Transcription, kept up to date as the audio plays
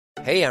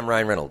Hey, I'm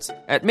Ryan Reynolds.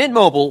 At Mint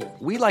Mobile,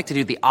 we like to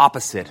do the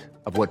opposite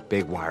of what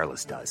Big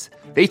Wireless does.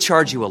 They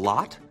charge you a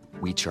lot,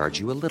 we charge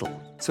you a little.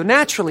 So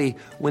naturally,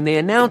 when they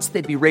announced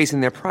they'd be raising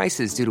their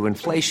prices due to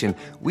inflation,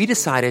 we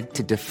decided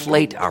to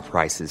deflate our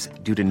prices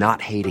due to not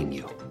hating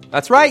you.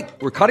 That's right.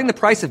 We're cutting the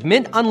price of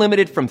Mint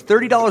Unlimited from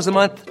 $30 a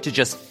month to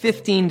just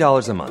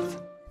 $15 a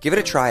month. Give it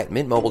a try at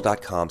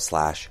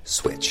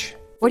mintmobile.com/switch.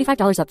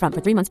 $45 up front for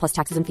 3 months plus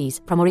taxes and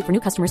fees. Promo rate for new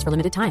customers for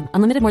limited time.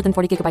 Unlimited more than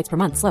 40 gigabytes per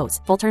month. Slows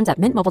full terms at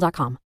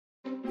mintmobile.com.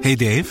 Hey,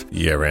 Dave.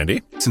 Yeah,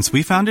 Randy. Since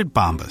we founded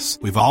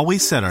Bombas, we've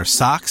always said our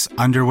socks,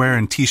 underwear,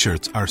 and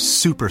T-shirts are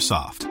super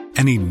soft.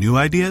 Any new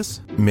ideas?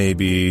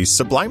 Maybe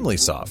sublimely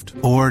soft.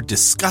 Or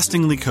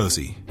disgustingly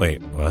cozy.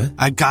 Wait, what?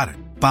 I got it.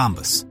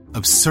 Bombas.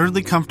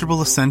 Absurdly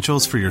comfortable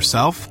essentials for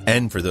yourself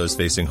and for those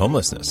facing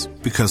homelessness.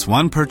 Because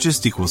one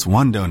purchased equals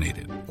one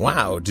donated.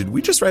 Wow, did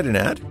we just write an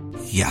ad?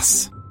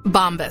 Yes.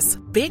 Bombas.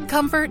 Big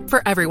comfort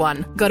for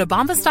everyone. Go to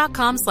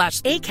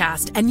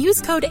bombas.com/ACAST and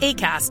use code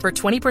ACAST for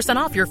 20%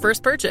 off your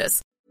first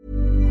purchase.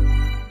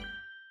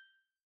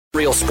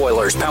 Real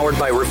spoilers powered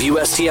by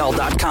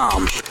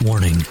ReviewSTL.com.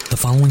 Warning, the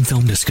following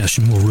film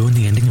discussion will ruin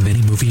the ending of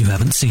any movie you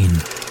haven't seen.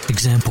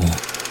 Example,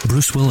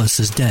 Bruce Willis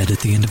is dead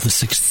at the end of The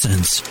Sixth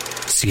Sense.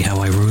 See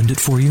how I ruined it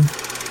for you?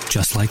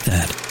 Just like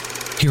that.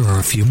 Here are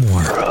a few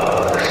more.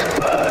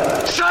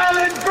 Rosebud.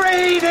 Silent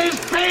breed is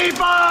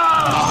people!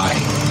 I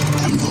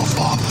am your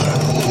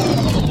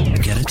father.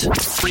 Get it?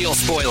 Real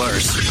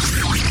spoilers.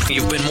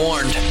 You've been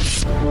warned.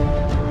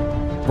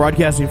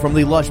 Broadcasting from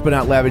the lush but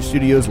not lavish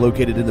studios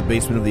located in the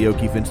basement of the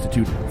O'Keefe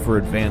Institute for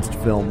Advanced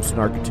Film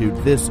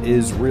Snarkitude, this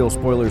is Real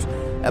Spoilers,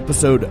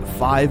 episode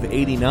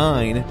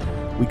 589.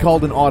 We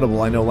called an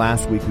audible. I know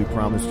last week we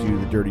promised you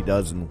the Dirty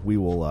Dozen. We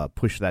will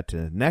push that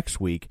to next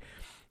week.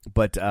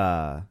 But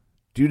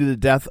due to the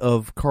death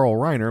of Carl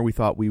Reiner, we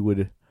thought we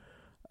would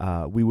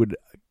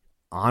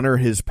honor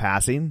his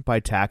passing by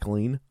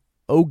tackling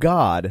Oh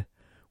God,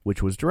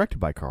 which was directed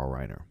by Carl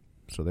Reiner.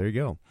 So there you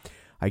go.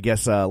 I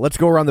guess let's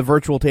go around the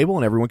virtual table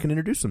and everyone can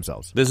introduce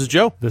themselves. This is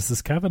Joe. This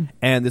is Kevin.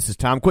 And this is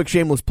Tom. Quick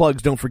shameless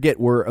plugs. Don't forget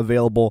we're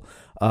available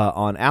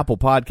on Apple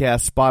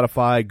Podcasts,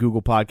 Spotify,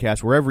 Google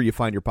Podcasts, wherever you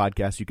find your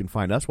podcasts. You can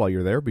find us while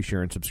you're there. Be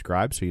sure and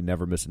subscribe so you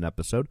never miss an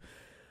episode.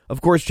 Of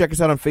course, check us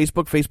out on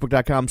Facebook,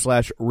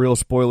 facebook.com/Real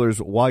Spoilers.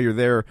 While you're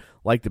there,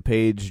 like the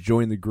page,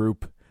 join the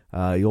group.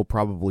 You'll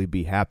probably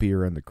be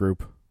happier in the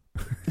group.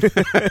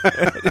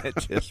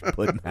 Just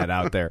putting that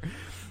out there.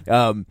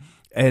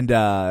 And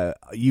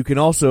you can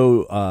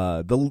also,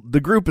 the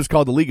group is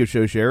called the League of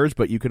Show Sharers,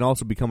 but you can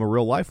also become a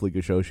real-life League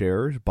of Show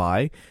Sharers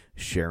by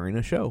sharing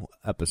a show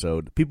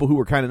episode. People who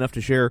were kind enough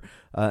to share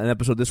an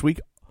episode this week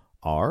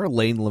are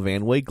Lane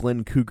Levanway,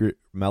 Glenn Cougar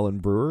Mellon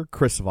Brewer,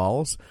 Chris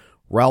Valls,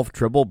 Ralph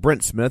Tribble,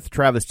 Brent Smith,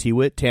 Travis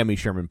Tewitt, Tammy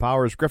Sherman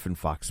Powers, Griffin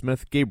Fox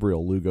Smith,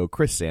 Gabriel Lugo,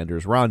 Chris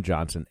Sanders, Ron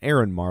Johnson,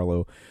 Aaron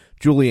Marlowe,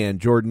 Julianne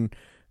Jordan,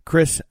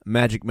 Chris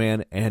Magic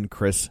Man, and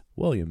Chris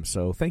Williams.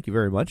 So thank you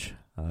very much.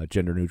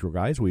 Gender neutral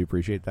guys, we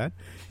appreciate that.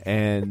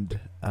 And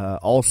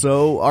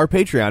also our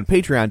Patreon,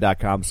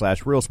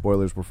 patreon.com/Real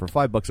Spoilers, where for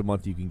 $5 a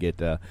month you can get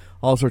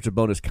all sorts of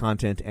bonus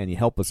content and you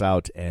help us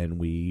out, and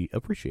we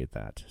appreciate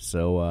that.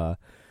 So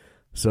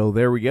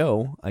there we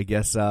go. I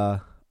guess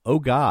Oh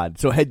God.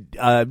 So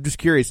I'm just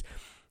curious,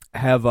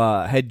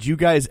 had you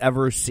guys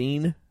ever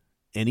seen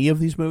any of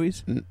these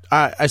movies?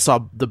 I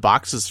saw the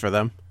boxes for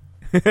them.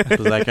 Does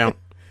that count?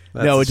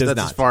 No, it does not.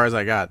 That's as far as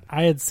I got.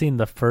 I had seen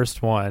the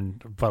first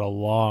one, but a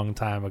long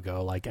time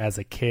ago, like as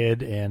a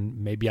kid and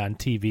maybe on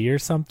TV or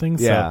something.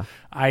 Yeah. So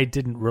I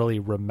didn't really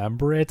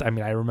remember it. I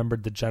mean, I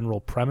remembered the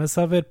general premise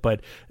of it, but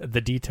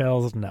the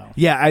details, no.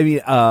 Yeah, I mean,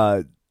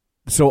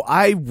 so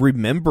I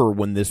remember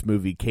when this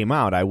movie came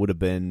out, I would have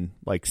been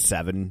like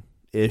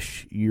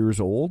 7-ish years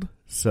old.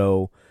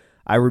 So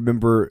I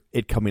remember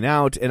it coming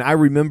out, and I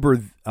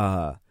remember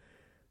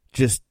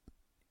just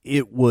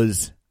it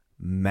was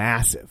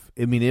massive.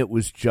 I mean, it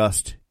was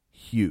just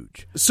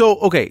huge. So,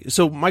 okay,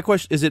 so my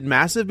question, is it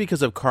massive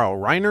because of Carl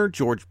Reiner,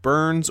 George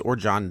Burns, or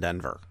John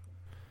Denver?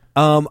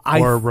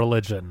 Or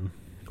religion.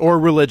 Or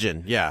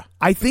religion, yeah.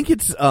 I think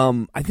it's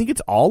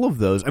all of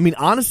those. I mean,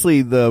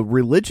 honestly, the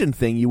religion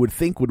thing you would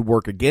think would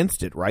work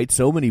against it, right?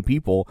 So many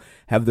people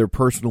have their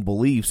personal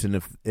beliefs,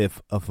 and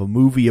if a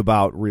movie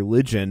about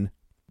religion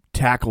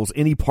tackles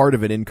any part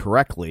of it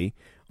incorrectly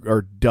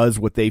or does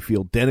what they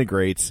feel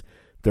denigrates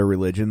their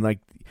religion, like,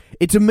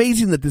 it's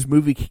amazing that this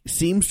movie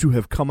seems to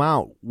have come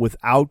out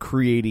without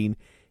creating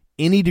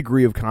any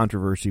degree of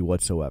controversy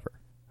whatsoever.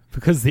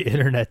 Because the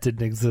internet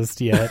didn't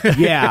exist yet.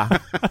 Yeah.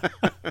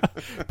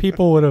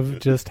 People would have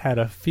just had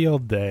a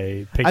field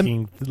day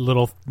picking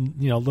little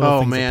things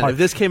apart. If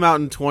this came out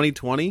in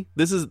 2020,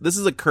 this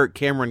is a Kirk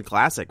Cameron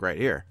classic right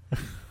here.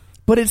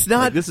 But it's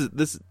not this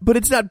but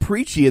it's not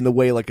preachy in the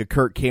way like a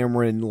Kirk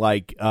Cameron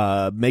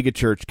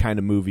megachurch kind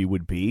of movie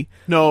would be.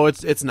 No,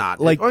 it's not.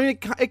 Like,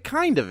 it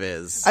kind of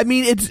is. I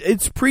mean,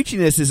 its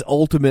preachiness is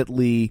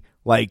ultimately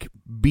like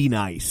be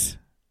nice.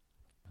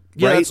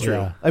 Yeah, right? that's true.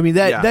 Yeah. I mean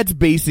that's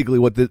basically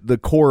what the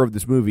core of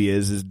this movie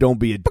is don't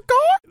be a.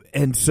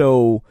 And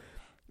so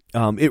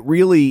it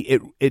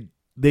really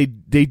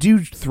they do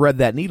thread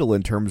that needle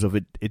in terms of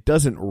it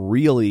doesn't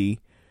really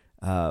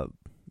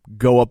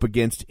go up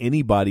against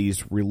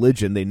anybody's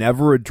religion. They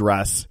never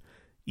address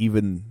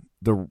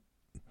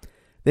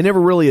they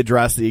never really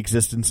address the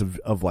existence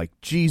of like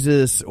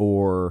Jesus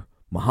or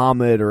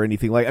Muhammad or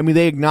anything like. I mean,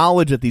 they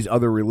acknowledge that these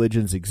other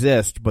religions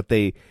exist, but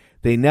they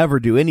never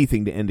do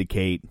anything to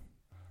indicate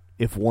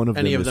if one of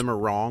any them of them are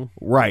wrong,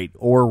 right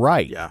or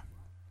right. Yeah,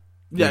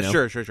 you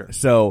know? Sure.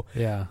 So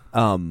yeah,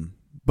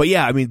 but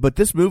yeah, I mean, but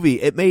this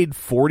movie, it made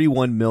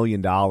 $41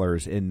 million in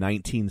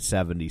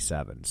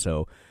 1977.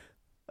 So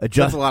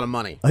that's a lot of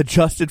money.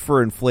 Adjusted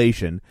for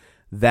inflation,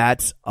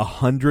 that's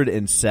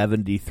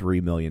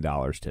 $173 million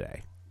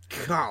today.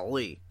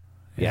 Golly.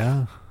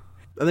 Yeah.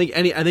 I think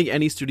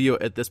any studio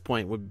at this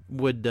point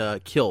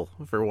would kill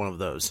for one of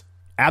those.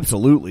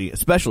 Absolutely,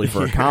 especially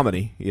for a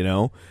comedy, you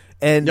know.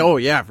 And oh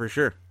yeah, for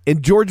sure.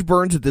 And George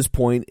Burns at this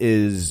point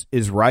is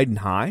riding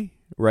high,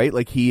 right?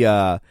 Like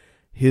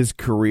his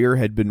career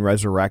had been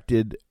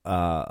resurrected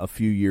a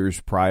few years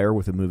prior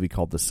with a movie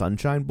called The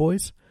Sunshine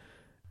Boys.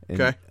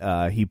 And,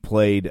 okay. He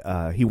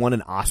won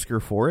an Oscar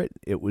for it.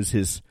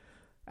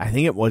 I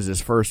think it was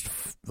his first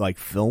like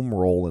film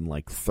role in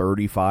like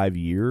 35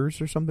 years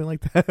or something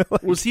like that.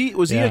 Like, was he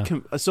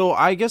so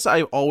I guess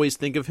I always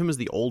think of him as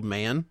the old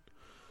man,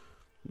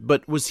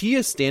 but was he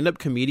a stand-up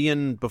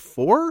comedian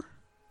before?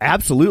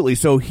 Absolutely.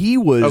 So he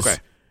was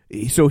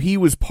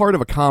part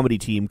of a comedy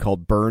team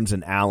called Burns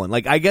and Allen.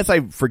 Like, I guess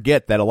I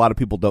forget that a lot of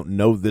people don't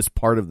know this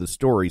part of the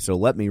story, so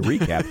let me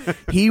recap.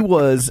 He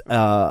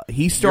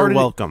started.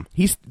 You're welcome.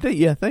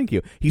 Yeah, thank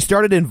you. He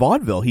started in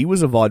vaudeville. He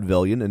was a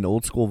vaudevillian, an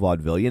old school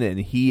vaudevillian, and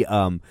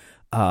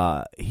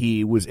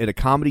he was in a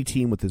comedy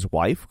team with his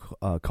wife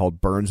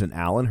called Burns and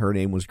Allen. Her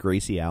name was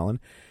Gracie Allen.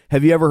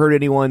 Have you ever heard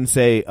anyone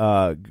say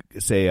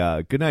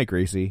good night,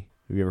 Gracie?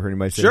 Have you ever heard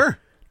anybody say? Sure.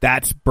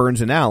 That's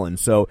Burns and Allen.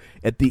 So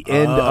at the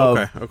end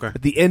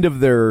at the end of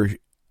their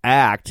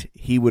act,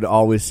 he would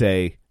always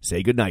say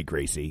good night,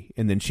 Gracie,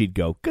 and then she'd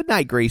go, good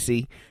night,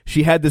 Gracie.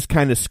 She had this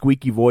kind of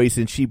squeaky voice,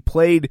 and she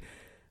played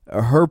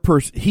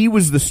he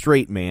was the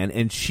straight man,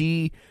 and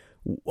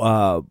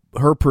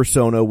her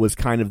persona was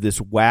kind of this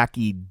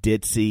wacky,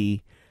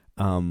 ditzy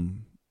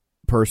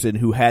person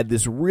who had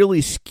this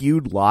really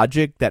skewed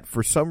logic that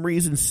for some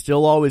reason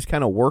still always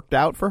kind of worked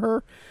out for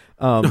her.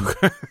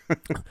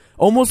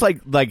 Almost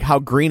like how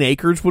Green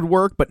Acres would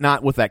work, but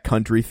not with that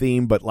country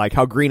theme, but like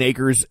how Green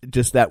Acres,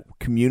 just that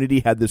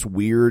community had this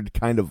weird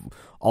kind of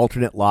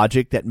alternate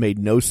logic that made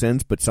no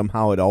sense, but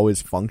somehow it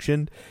always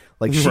functioned.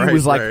 Like she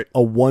was like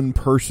a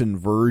one-person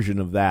version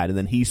of that, and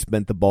then he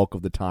spent the bulk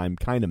of the time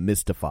kind of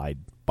mystified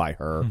by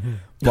her,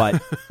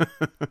 but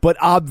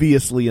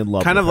obviously in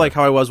love. Kind with of her. like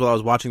how I was while I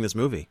was watching this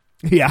movie.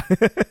 Yeah.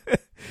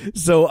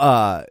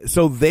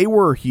 So they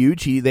were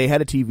huge. They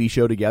had a TV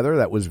show together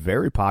that was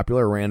very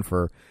popular. Ran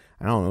for,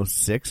 I don't know,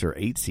 6 or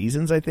 8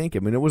 seasons, I think. I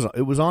mean, it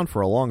was on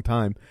for a long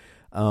time.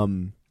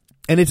 And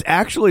it's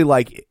actually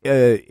like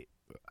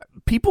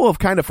people have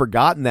kind of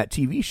forgotten that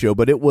TV show,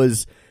 but it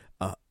was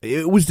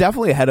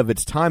definitely ahead of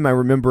its time. I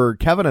remember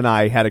Kevin and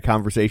I had a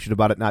conversation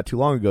about it not too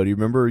long ago. Do you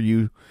remember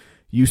you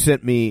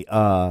sent me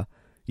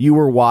you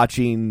were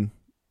watching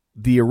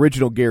the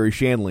original Gary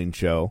Shandling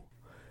show.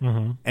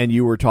 Mm-hmm. And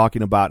you were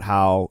talking about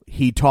how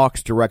he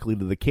talks directly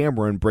to the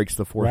camera and breaks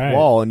the fourth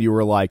wall, and you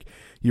were like,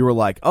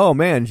 oh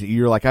man,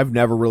 you're like, I've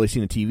never really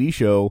seen a TV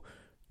show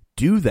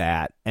do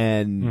that,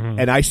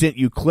 and I sent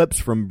you clips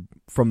from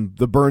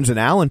the Burns and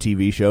Allen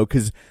TV show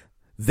because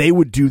they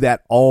would do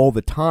that all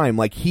the time.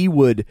 Like he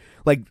would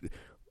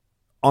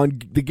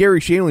on the Gary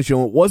Shandling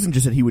show, it wasn't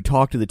just that he would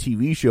talk to the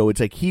TV show. It's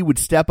like he would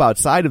step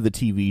outside of the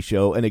TV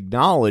show and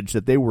acknowledge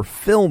that they were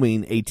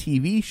filming a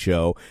TV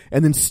show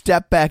and then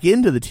step back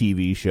into the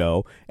TV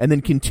show and then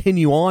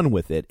continue on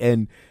with it.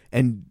 And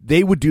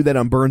they would do that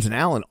on Burns and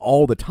Allen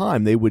all the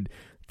time.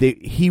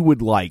 He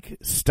would like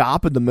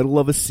stop in the middle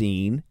of a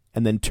scene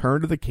and then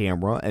turn to the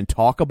camera and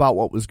talk about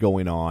what was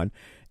going on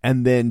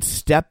and then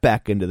step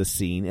back into the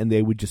scene, and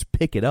they would just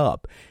pick it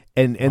up.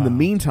 And in the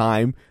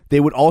meantime, they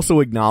would also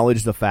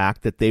acknowledge the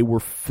fact that they were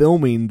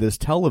filming this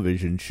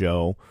television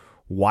show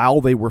while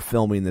they were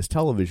filming this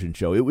television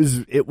show.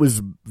 It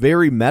was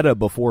very meta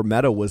before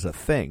meta was a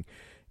thing.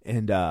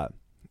 And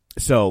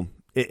so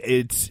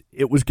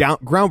it was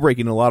groundbreaking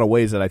in a lot of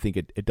ways that I think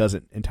it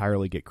doesn't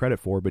entirely get credit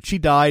for. But she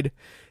died,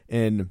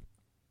 and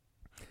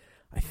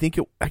I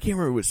can't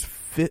remember,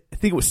 I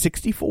think it was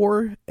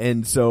 64,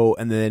 and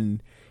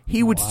then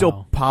he would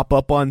still pop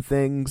up on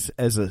things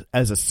as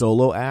a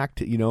solo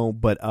act, you know,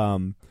 but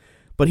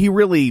he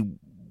really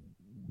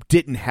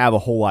didn't have a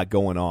whole lot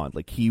going on.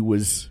 Like he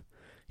was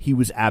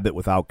Abbott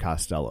without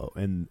Costello,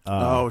 and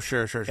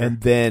sure.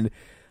 And then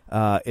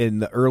in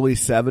the early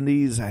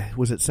 70s,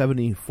 was it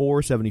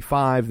 74,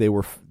 75? They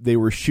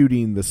were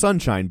shooting The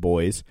Sunshine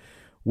Boys,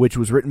 which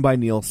was written by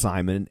Neil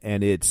Simon,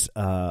 and it's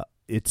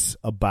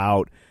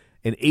about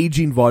an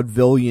aging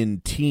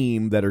vaudevillian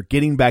team that are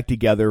getting back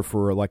together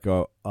for like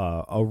a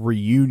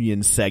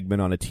reunion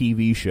segment on a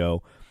TV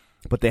show,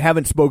 but they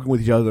haven't spoken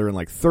with each other in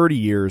like 30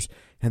 years,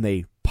 and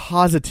they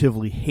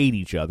positively hate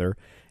each other.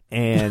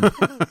 and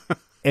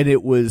and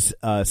it was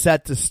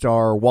set to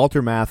star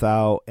Walter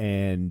Matthau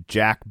and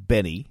Jack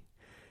Benny.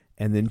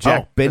 And then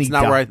Jack Benny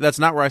that's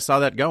not where I saw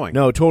that going.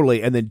 No,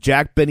 totally. And then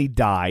Jack Benny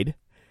died,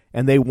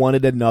 and they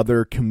wanted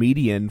another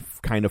comedian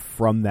kind of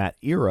from that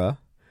era,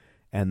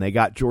 and they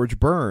got George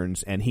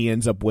Burns, and he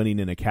ends up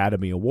winning an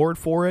Academy Award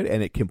for it,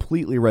 and it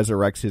completely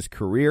resurrects his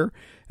career.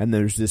 And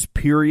there's this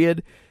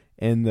period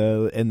in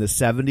the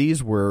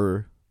 70s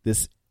where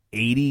this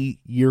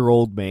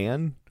 80-year-old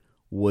man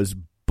was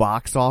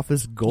box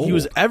office gold. He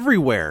was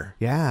everywhere.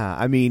 Yeah,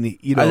 I mean,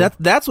 you know,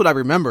 that's what I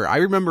remember. I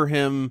remember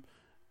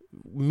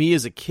me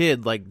as a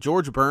kid, like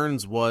George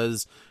Burns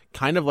was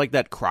kind of like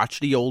that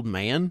crotchety old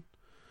man,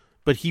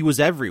 but he was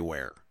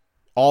everywhere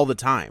all the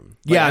time.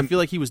 Like, yeah, I feel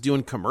like he was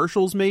doing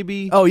commercials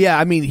maybe. Oh yeah,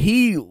 I mean,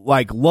 he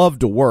like loved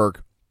to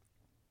work,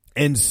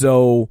 and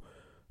so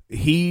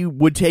he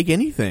would take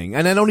anything.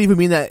 And I don't even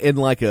mean that in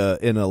like a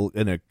way.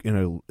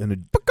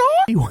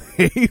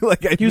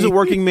 Like he was a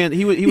working man.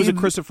 He was a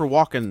Christopher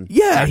Walken.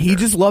 Yeah, actor. He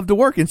just loved to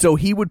work, and so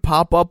he would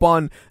pop up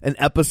on an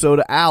episode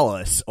of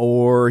Alice,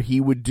 or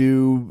he would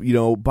do, you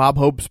know, Bob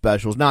Hope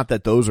specials. Not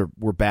that those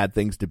were bad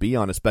things to be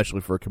on, especially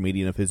for a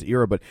comedian of his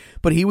era,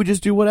 but he would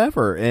just do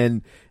whatever,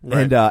 and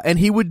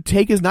he would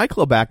take his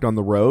nightclub act on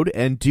the road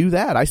and do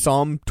that. I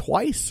saw him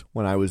twice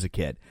when I was a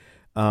kid,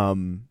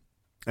 and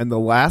the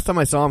last time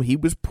I saw him, he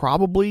was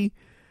probably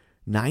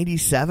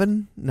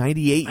 97,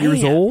 98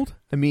 years old.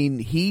 I mean,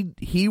 he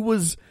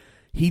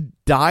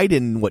died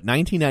in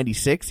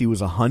 1996. He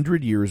was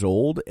 100 years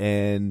old,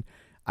 and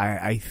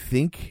I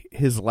think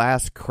his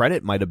last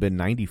credit might have been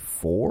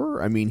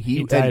 94. I mean,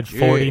 he died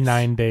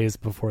 49 days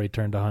before he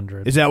turned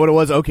 100. Is that what it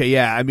was? Okay,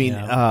 yeah. I mean,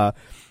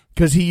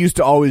 because he used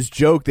to always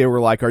joke. They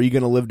were like, "Are you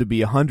going to live to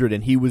be 100?"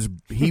 And he was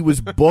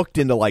booked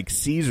into like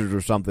Caesars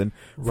or something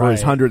for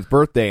his 100th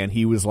birthday, and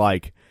he was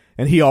like,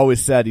 and he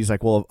always said, he's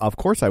like, "Well, of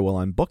course I will.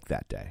 I'm booked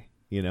that day."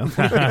 You know.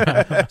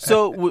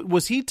 So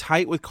was he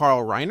tight with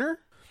Carl Reiner?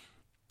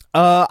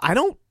 I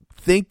don't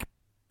think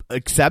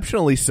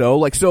exceptionally so.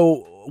 Like,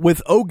 so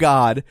with Oh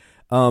God,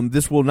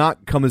 this will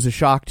not come as a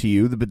shock to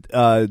you,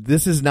 but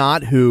this is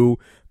not who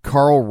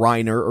Carl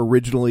Reiner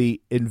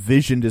originally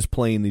envisioned as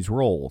playing these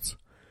roles.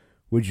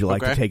 Would you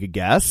like to take a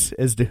guess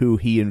as to who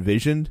he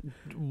envisioned?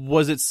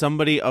 Was it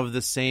somebody of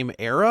the same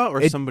era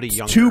or somebody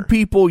younger? Two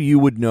people you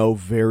would know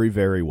very,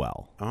 very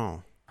well.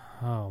 Oh.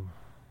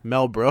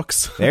 Mel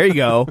Brooks. There you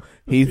go.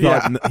 He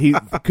thought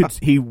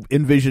he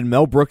envisioned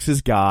Mel Brooks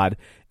as God,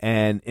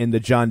 and in the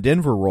John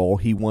Denver role,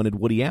 he wanted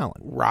Woody Allen.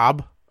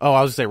 Rob? Oh,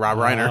 I was going to say Rob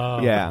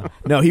Reiner. Yeah.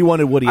 No, he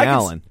wanted Woody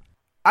Allen.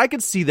 I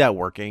could see that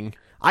working.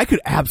 I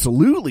could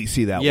absolutely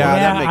see that. Yeah,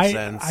 working. that makes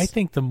sense. I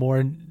think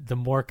the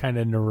more kind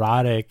of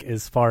neurotic,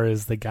 as far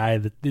as the guy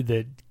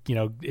that you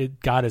know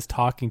God is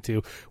talking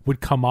to, would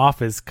come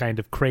off as kind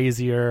of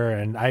crazier,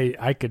 and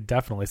I could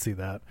definitely see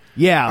that.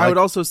 Yeah, I would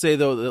also say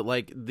though that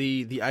like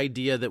the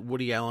idea that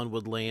Woody Allen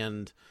would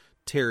land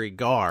Terry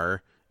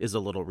Garr is a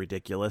little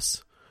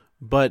ridiculous.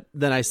 But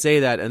then I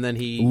say that, and then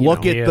he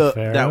look at the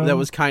that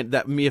was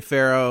that Mia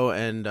Farrow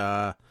and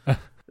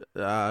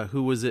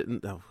who was it?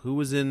 Who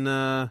was in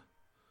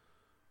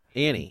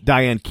Annie?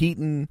 Diane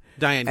Keaton.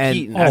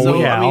 Keaton. Oh, so,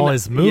 yeah, I mean, all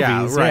his movies.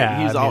 Yeah,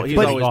 right. He's always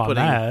putting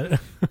that.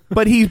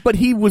 but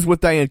he was with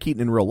Diane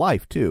Keaton in real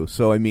life too.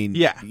 So I mean,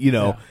 you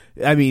know,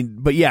 I mean,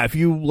 but yeah, if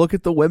you look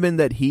at the women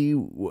that he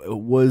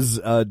was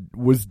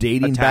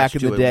dating attached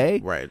back in the day,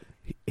 right?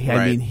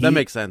 I mean, that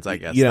makes sense, I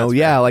guess. You know, That's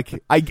fair.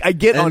 like I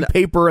get on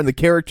paper and the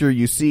character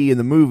you see in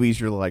the movies,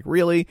 you're like,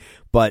 really?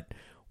 But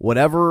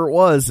whatever it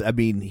was, I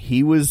mean,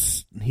 he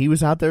was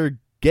out there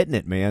getting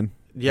it, man.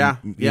 Yeah,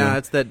 you know?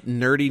 It's that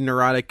nerdy,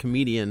 neurotic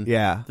comedian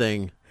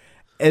thing.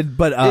 And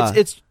but I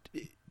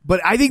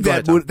think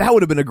that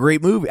would have been a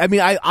great movie. I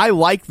mean, I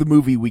like the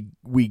movie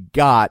we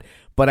got,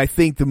 but I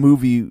think the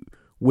movie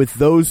with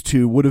those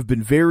two would have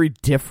been very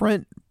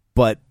different.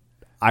 But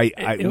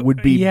I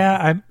would be.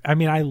 Yeah, I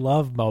mean, I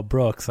love Mel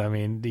Brooks. I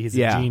mean, he's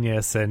a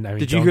genius. And I mean,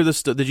 did you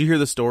hear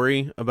the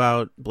story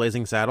about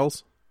Blazing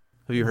Saddles?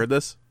 Have you heard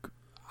this?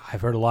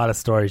 I've heard a lot of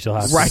stories. You'll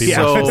have to be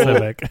more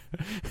specific.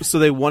 So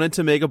they wanted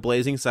to make a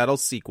Blazing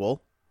Saddles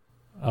sequel.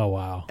 Oh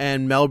wow!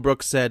 And Mel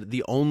Brooks said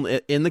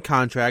in the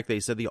contract they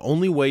said the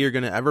only way you're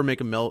going to ever make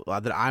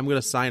that I'm going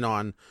to sign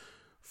on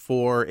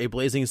for a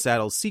Blazing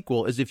Saddles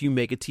sequel is if you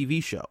make a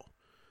TV show.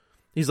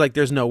 He's like,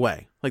 there's no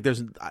way. Like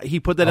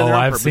he put that in there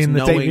on I've purpose. seen the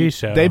TV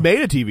show. They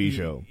made a TV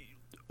show.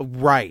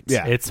 Right.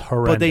 Yeah. It's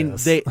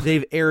horrendous. But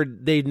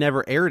they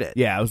never aired it.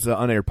 Yeah, it was an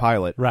unaired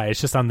pilot. Right.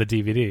 It's just on the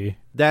DVD.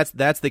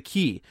 That's the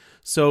key.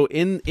 So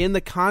in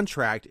the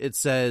contract it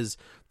says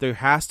there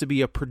has to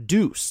be a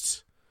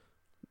produced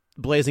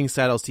Blazing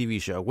Saddles TV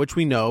show, which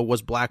we know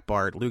was Black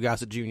Bart. Lou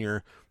Gossett Jr.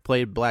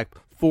 played Black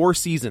 4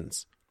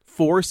 seasons.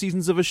 4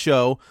 seasons of a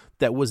show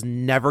that was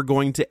never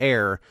going to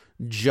air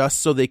just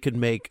so they could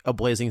make a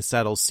Blazing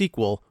Saddles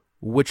sequel,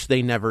 which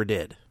they never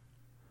did.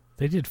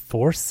 They did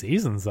 4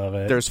 seasons of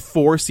it. There's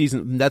 4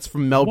 seasons. That's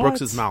from Mel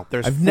Brooks' mouth.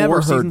 There's I've 4 never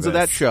heard seasons of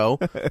this. that show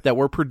that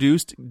were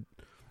produced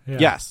Yeah.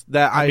 Yes,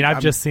 that I mean, I've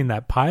I'm- just seen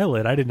that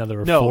pilot. I didn't know there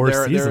were no, 4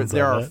 there seasons.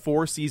 there of are it.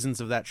 4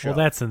 seasons of that show. Well,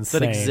 that's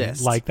insane. That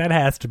exists. Like that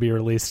has to be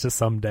released to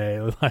someday.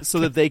 Like, so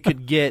that they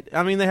could get.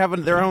 I mean, they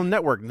have their own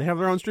network. They have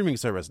their own streaming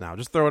service now.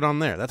 Just throw it on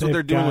there. That's what They've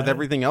they're doing with got-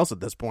 everything else at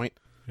this point.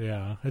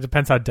 yeah, it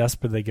depends how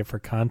desperate they get for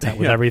content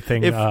with Yeah.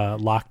 everything If-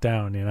 locked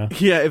down. You know.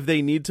 Yeah, if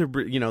they need to,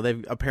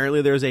 they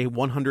apparently there's a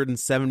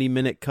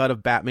 170-minute cut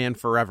of Batman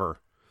Forever.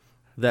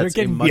 That's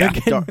They're getting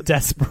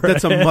desperate.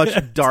 That's a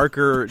much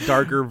darker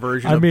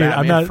version of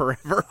Batman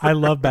Forever. I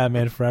love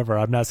Batman Forever.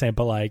 I'm not saying,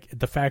 but like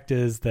the fact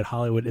is that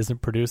Hollywood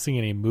isn't producing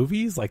any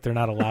movies, like they're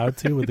not allowed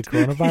to with the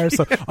coronavirus.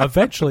 So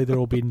eventually there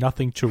will be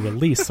nothing to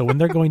release. So when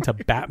they're going to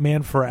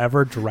Batman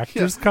Forever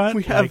director's cut,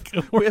 we have a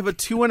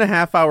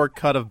 2.5 hour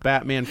cut of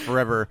Batman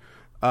Forever,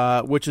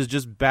 which is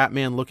just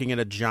Batman looking at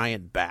a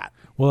giant bat.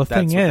 Well, the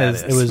That's thing what that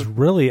is, it was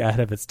really ahead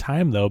of its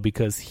time, though,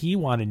 because he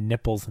wanted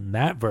nipples in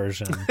that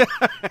version,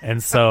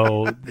 and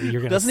so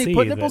you're going to Doesn't see he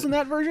put nipples in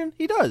that version?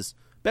 He does.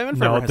 Batman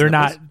Forever. No, has they're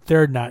nipples. not.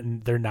 They're not.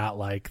 They're not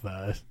like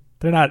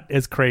they're not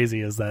as crazy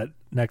as that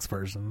next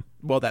version.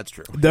 Well, that's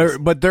true.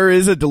 But there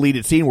is a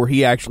deleted scene where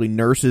he actually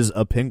nurses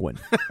a penguin.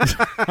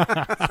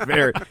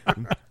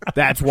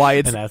 That's why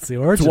it's. And that's the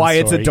That's origin why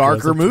it's a story.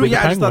 darker He goes movie.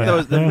 up to But yeah, I just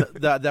thought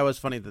Penguin. that was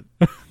funny. That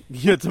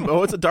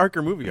it's a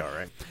darker movie, all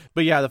right.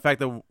 But yeah, the fact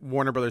that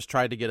Warner Brothers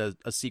tried to get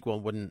a sequel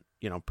and wouldn't,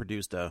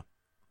 produced a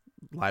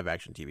live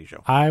action TV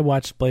show. I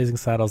watched Blazing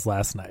Saddles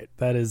last night.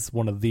 That is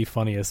one of the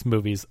funniest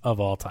movies of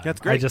all time. That's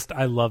great.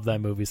 I love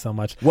that movie so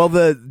much. Well,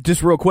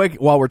 just real quick,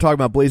 while we're talking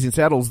about Blazing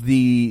Saddles,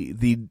 the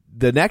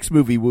next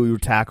movie we will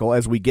tackle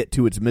as we get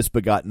to its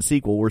misbegotten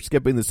sequel. We're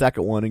skipping the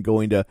second one and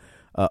going to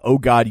Oh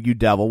God, You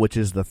Devil, which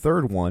is the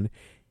third one.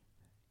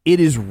 It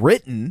is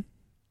written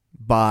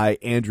by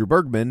Andrew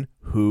Bergman,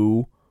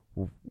 who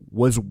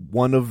was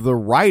one of the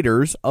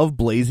writers of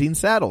Blazing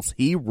Saddles.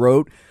 He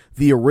wrote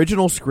the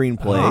original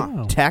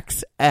screenplay,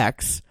 Tex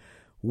X,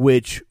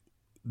 which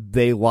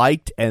they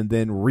liked and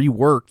then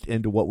reworked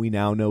into what we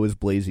now know as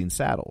Blazing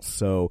Saddles.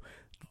 So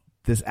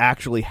this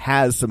actually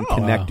has some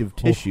connective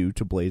tissue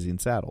to Blazing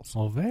Saddles.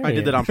 Well, very I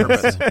did that on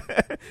purpose.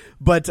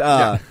 But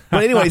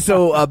anyway,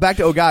 so back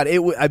to Oh God, it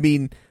was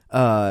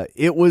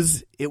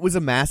a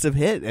massive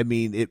hit. I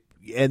mean,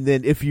 and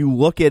then if you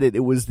look at it,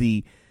 it was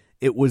the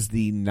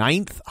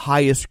 9th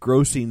highest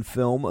grossing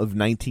film of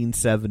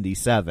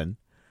 1977.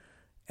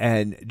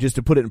 And just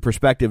to put it in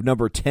perspective,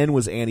 number 10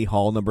 was Annie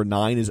Hall, number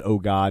 9 is Oh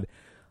God,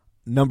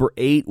 number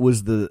 8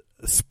 was The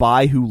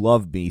Spy Who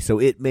Loved Me. So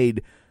it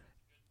made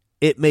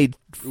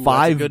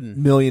 $5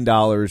 million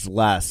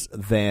less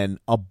than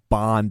a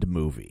Bond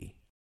movie.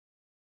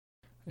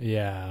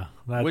 Yeah,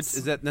 Which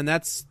is that? Then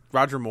that's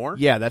Roger Moore.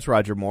 Yeah, that's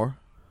Roger Moore.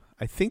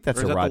 I think that's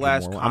Or is that the Roger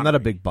last Moore. I'm not a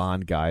comedy? big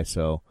Bond guy,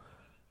 so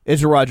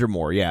it's a Roger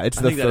Moore. Yeah, it's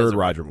I the think that is third a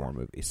Roger Roger Moore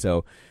movie.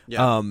 So,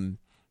 Yeah.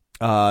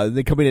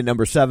 then coming in at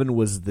number 7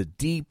 was The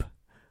Deep.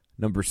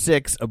 Number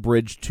 6, A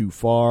Bridge Too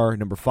Far.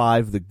 Number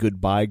 5, The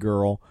Goodbye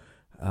Girl.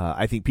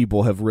 I think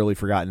people have really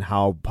forgotten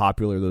how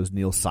popular those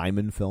Neil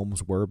Simon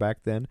films were back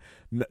then.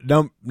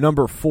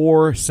 Number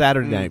 4,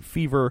 Saturday Night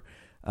Fever.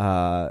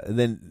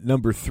 Then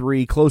number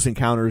 3, Close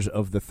Encounters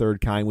of the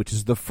Third Kind, which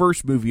is the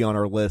first movie on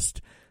our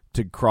list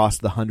to cross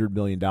the $100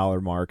 million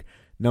mark.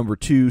 Number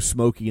 2,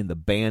 Smokey and the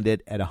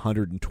Bandit at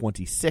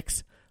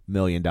 $126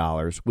 million,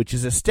 which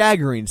is a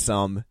staggering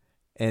sum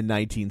in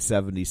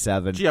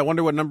 1977. Gee, I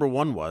wonder what number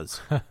 1 was.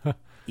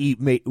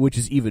 Which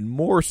is even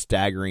more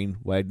staggering.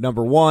 Like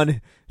number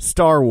 1,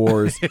 Star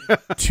Wars,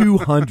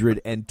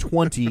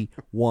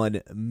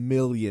 $221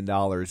 million.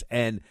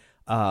 And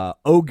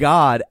Oh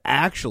God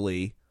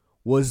actually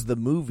was the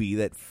movie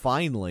that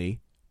finally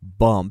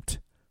bumped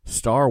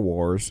Star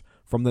Wars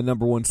from the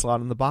number 1 slot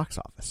in the box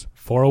office.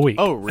 For a week.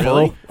 Oh,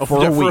 really?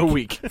 For a For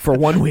week. For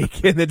 1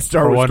 week. And then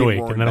Star For Wars 1 came week,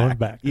 roaring and then it went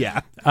back. Yeah.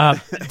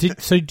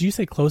 So do you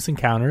say Close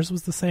Encounters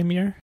was the same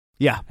year?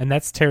 Yeah. And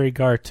that's Terry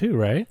Garr too,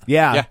 right?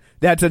 Yeah.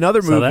 That's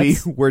another So movie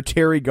that's- where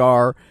Terry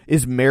Garr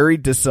is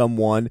married to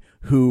someone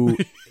who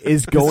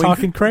is going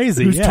talking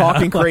crazy, who's yeah.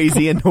 talking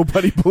crazy, and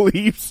nobody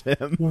believes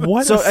him.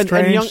 What So a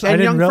strange... I and didn't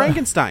young realize-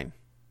 Frankenstein.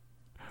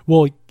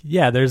 Well,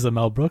 yeah, there's a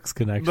Mel Brooks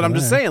connection. But I'm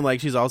just there. saying, like,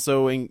 she's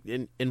also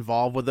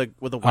involved with a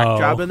whack Oh.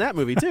 job in that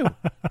movie too.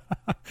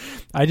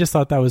 I just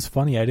thought that was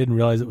funny. I didn't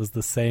realize it was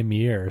the same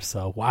year.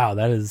 So wow,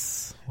 that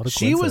is what a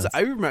She was. coincidence. I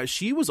remember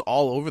she was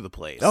all over the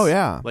place. Oh,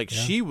 yeah. like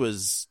she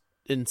was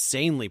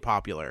insanely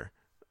popular.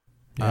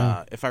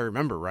 Yeah. If I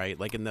remember right,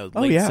 like in the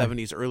Oh, late yeah.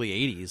 70s, early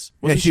 80s.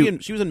 Yeah, Wasn't she-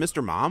 she was in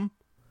Mr. Mom?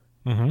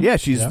 Yeah,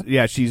 she's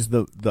the she's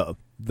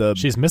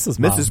Mrs.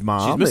 Mom. Mrs.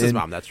 Mom. She's Mrs. and-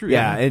 Mom, that's true,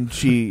 Yeah, yeah. and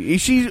she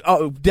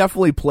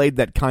definitely played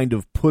that kind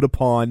of put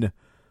upon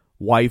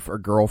wife or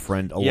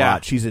girlfriend a Yeah.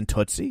 lot. She's in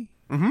Tootsie.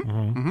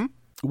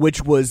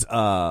 Which was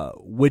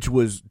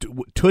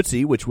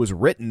Tootsie, which was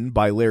written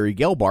by Larry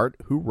Gelbart,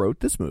 who wrote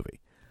this movie.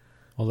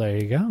 Well, there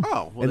you go.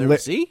 Oh, well, And there La-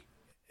 see.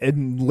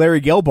 And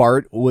Larry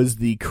Gelbart was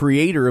the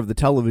creator of the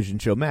television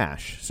show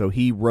MASH. So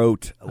he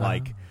wrote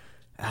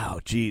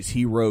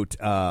he wrote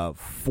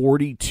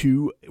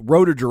 42,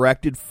 wrote or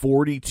directed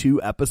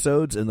 42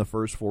 episodes in the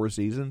first 4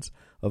 seasons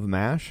of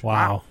MASH.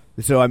 Wow.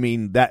 So I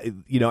mean that,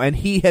 you know, and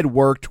he had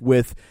worked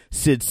with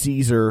Sid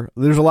Caesar.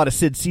 There's a lot of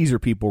Sid Caesar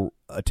people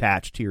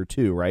attached here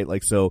too, right?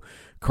 Like, so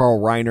Carl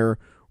Reiner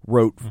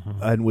wrote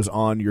and was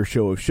on your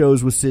show of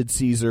shows with Sid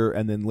Caesar,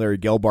 and then Larry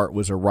Gelbart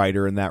was a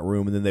writer in that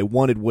room, and then they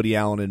wanted Woody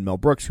Allen and Mel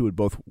Brooks, who had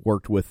both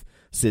worked with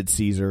Sid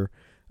Caesar.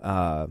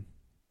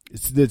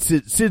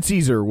 Sid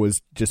Caesar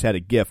just had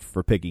a gift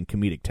for picking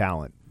comedic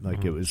talent.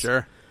 Like, it was,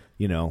 sure,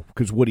 you know,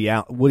 because Woody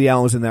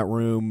Allen was in that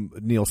room.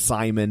 Neil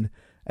Simon.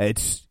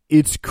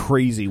 It's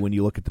crazy when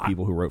you look at the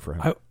people who wrote for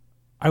him.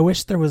 I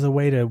wish there was a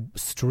way to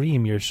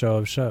stream your show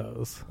of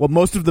shows. Well,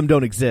 most of them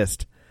don't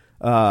exist.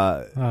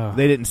 They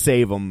didn't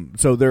save them,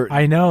 so they're.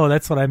 I know,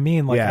 that's what I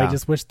mean. Like, yeah. I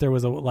just wish there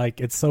was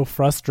it's so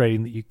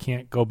frustrating that you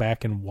can't go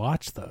back and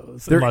watch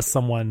those unless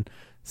someone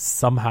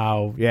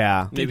somehow,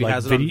 maybe like,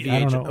 has it on VHS. I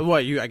don't know.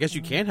 Well, I guess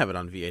you can have it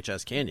on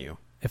VHS, can you?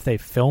 If they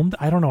filmed,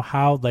 I don't know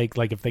how. Like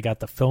if they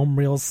got the film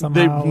reels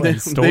somehow, they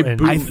scanned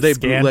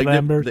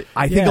them.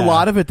 I think a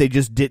lot of it they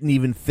just didn't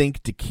even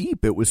think to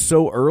keep. It was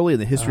so early in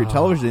the history of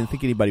television, they didn't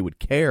think anybody would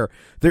care.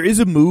 There is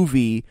a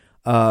movie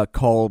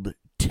called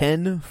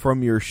 10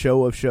 from Your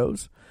Show of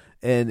Shows,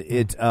 and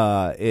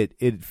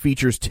it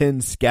features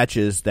 10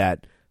 sketches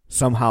that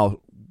somehow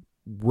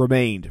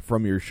remained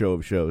from your show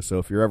of shows. So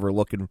if you're ever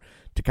looking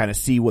to kind of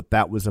see what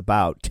that was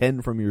about,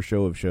 10 from Your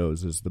Show of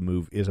Shows is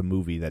a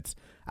movie that's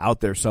out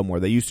there somewhere.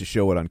 They used to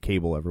show it on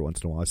cable every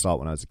once in a while. I saw it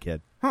when I was a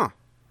kid. Huh.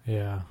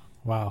 Yeah.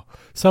 Wow.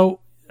 So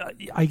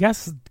I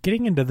guess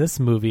getting into this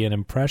movie and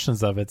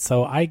impressions of it.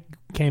 So I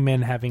came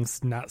in having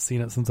not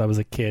seen it since I was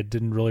a kid,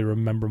 didn't really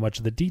remember much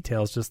of the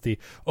details, just the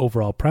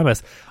overall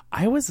premise.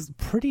 I was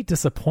pretty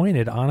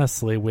disappointed,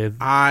 honestly, with...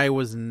 I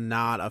was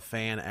not a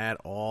fan at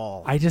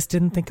all. I just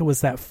didn't think it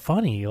was that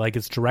funny. Like,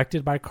 it's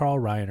directed by Carl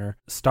Reiner,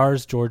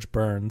 stars George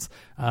Burns.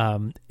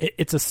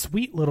 It's a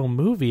sweet little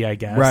movie, I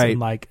guess. Right. And,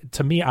 like,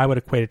 to me, I would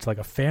equate it to like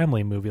a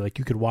family movie. Like,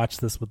 you could watch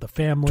this with the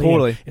family.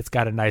 Totally. It's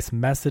got a nice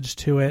message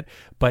to it.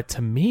 But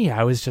to me,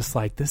 I was just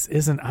like,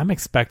 I'm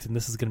expecting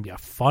this is going to be a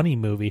funny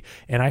movie.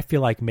 And I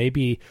feel like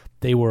maybe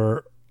they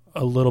were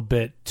a little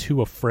bit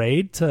too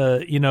afraid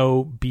to,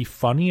 be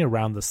funny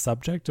around the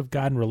subject of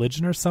God and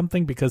religion or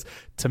something, because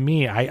to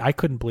me, I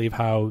couldn't believe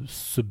how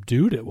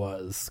subdued it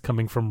was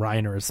coming from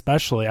Reiner,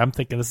 especially. I'm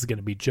thinking this is going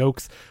to be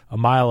jokes a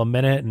mile a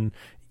minute. And,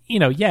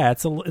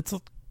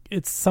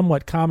 it's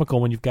somewhat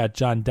comical when you've got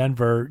John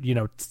Denver,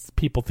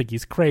 people think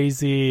he's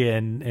crazy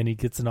and he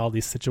gets in all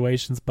these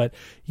situations, but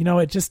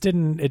it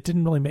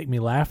didn't really make me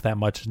laugh that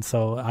much. And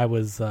so I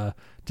was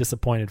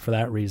disappointed for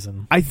that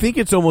reason. I think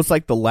it's almost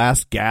like the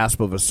last gasp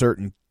of a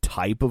certain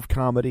type of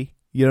comedy.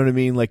 You know what I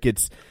mean? Like,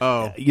 it's,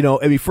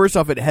 first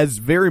off, it has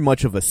very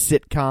much of a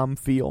sitcom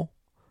feel.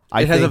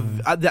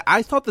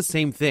 I thought the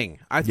same thing.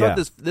 I thought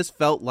this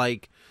felt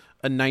like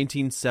a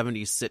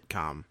 1970s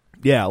sitcom.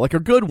 Yeah, like a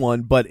good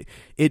one, but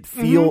it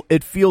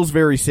feels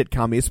very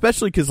sitcom-y,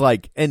 especially because,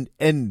 like, and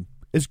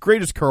as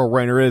great as Carl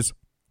Reiner is,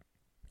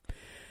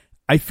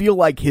 I feel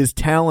like his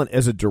talent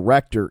as a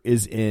director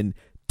is in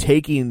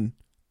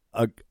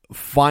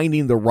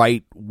finding the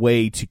right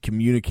way to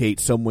communicate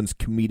someone's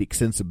comedic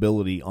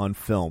sensibility on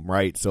film,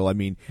 right? So, I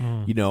mean,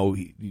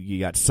 you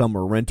got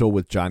Summer Rental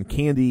with John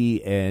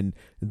Candy, and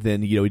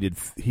then, he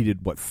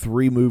did what,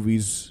 3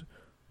 movies?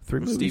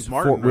 Steve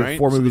Martin, right?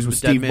 4 movies with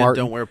Steve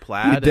Martin. Don't Wear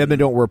Plaid. Dead Men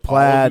Don't Wear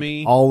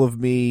Plaid. All of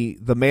Me.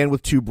 The Man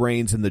with Two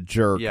Brains, and The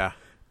Jerk. Yeah.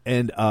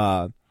 And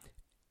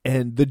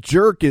The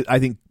Jerk, I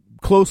think,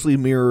 closely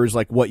mirrors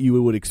like what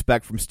you would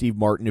expect from Steve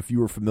Martin if you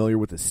were familiar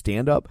with his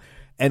stand-up.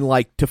 And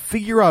like to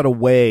figure out a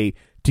way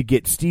to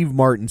get Steve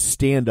Martin's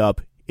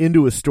stand-up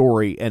into a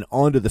story and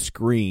onto the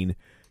screen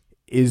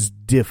is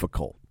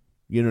difficult.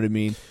 You know what I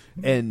mean?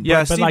 And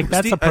yeah, but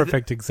that's a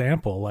perfect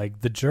example.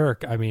 Like The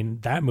Jerk, I mean,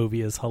 that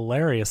movie is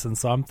hilarious, and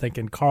so I'm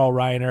thinking Carl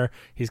Reiner.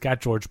 He's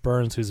got George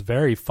Burns, who's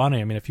very funny.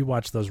 I mean, if you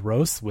watch those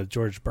roasts with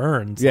George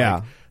Burns,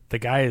 like, the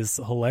guy is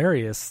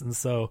hilarious, and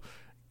so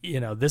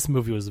this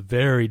movie was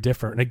very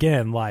different. And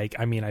again, like,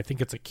 I mean, I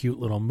think it's a cute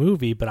little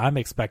movie, but I'm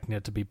expecting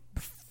it to be,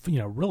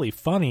 really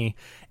funny.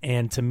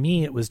 And to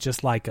me, it was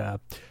just like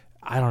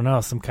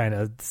some kind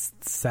of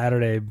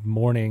Saturday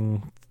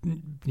morning,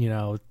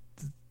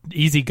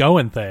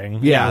 easy-going thing.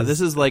 Yeah, this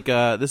is like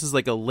a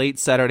late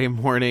Saturday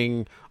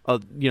morning,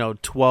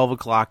 12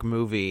 o'clock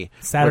movie.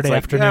 Saturday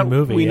afternoon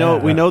movie. We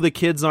know the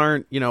kids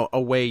aren't,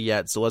 away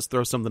yet, so let's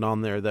throw something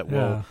on there that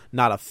will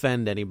not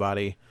offend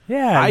anybody.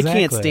 Yeah, exactly. I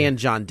can't stand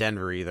John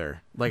Denver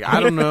either. Like,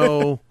 I don't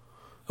know.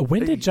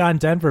 When did John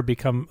Denver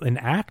become an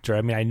actor?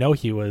 I mean, I know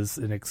he was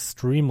an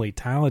extremely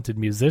talented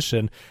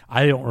musician.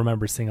 I don't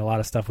remember seeing a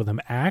lot of stuff with him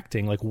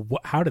acting. Like,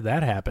 how did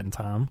that happen,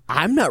 Tom?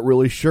 I'm not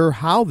really sure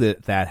how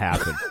that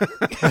happened.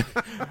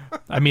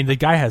 I mean, the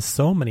guy has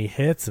so many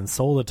hits and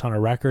sold a ton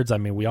of records. I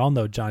mean, we all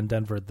know John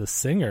Denver, the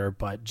singer,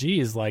 but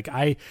geez, like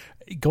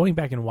going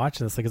back and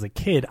watching this, like as a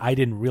kid, I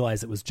didn't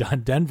realize it was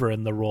John Denver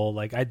in the role.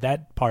 Like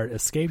that part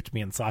escaped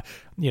me. And so,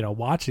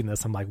 watching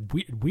this, I'm like,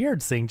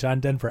 weird seeing John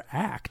Denver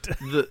act.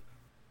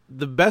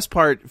 The best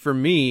part for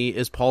me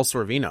is Paul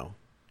Sorvino.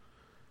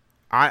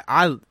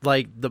 I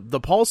like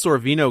the Paul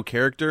Sorvino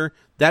character.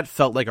 that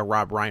felt like a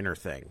Rob Reiner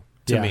thing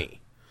to me.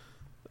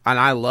 And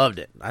I loved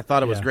it. I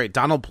thought it was great.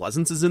 Donald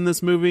Pleasance is in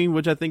this movie,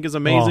 which I think is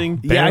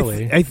amazing.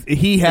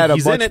 He had a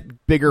much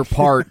bigger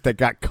part that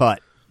got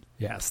cut.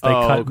 Yes,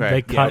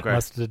 they cut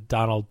most of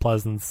Donald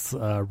Pleasance's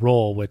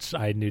role, which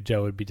I knew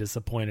Joe would be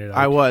disappointed.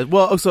 I was.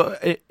 Well, so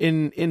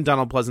in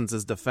Donald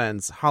Pleasance's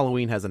defense,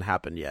 Halloween hasn't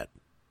happened yet.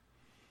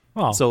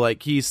 Oh. So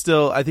like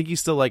I think he's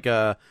still like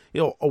a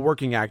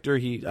working actor.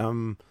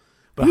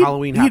 But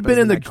Halloween he'd been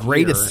in The next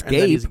Great year,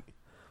 Escape.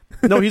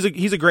 No, he's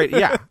a great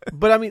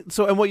But I mean,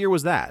 so and what year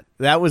was that?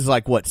 That was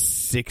like what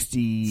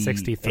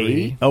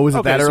 63. Oh, was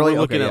it that so early? We're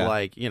looking at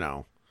like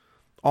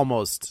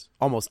almost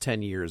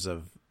 10 years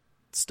of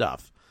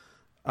stuff.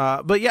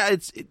 But yeah,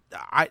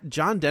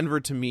 John Denver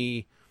to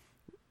me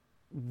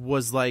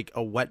was like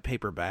a wet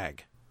paper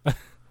bag.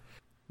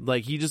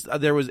 Like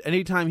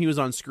anytime he was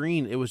on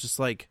screen, it was just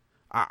like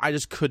I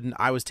just couldn't.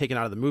 I was taken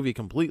out of the movie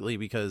completely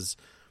because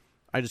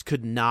I just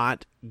could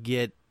not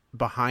get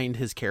behind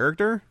his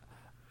character.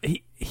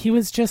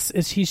 He's just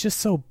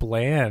so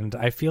bland.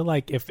 I feel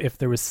like if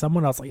there was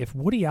someone else, like if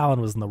Woody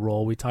Allen was in the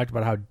role, we talked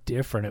about how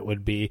different it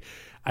would be.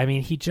 I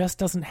mean, he just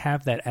doesn't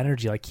have that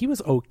energy. Like he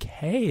was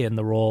okay in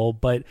the role,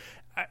 but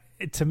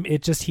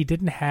he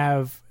didn't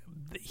have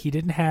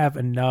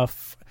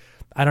enough,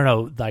 I don't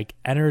know, like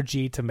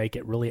energy to make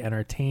it really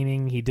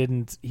entertaining. He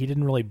didn't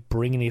really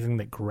bring anything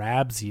that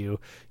grabs you.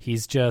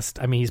 He's just,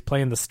 I mean, he's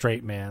playing the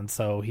straight man,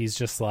 so he's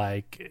just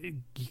like,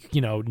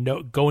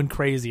 going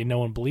crazy and no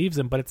one believes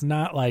him. But it's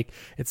not, I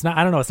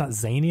don't know, it's not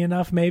zany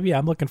enough. Maybe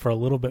I'm looking for a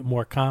little bit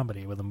more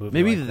comedy with a movie.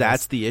 Maybe like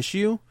that's this. the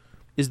issue.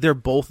 Is they're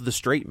both the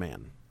straight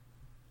man.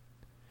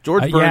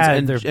 George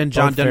Burns and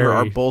John Denver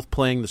are both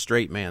playing the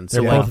straight man.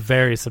 So they're both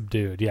very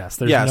subdued. Yes,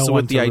 there's no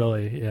one to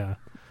really.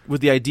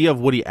 With the idea of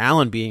Woody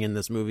Allen being in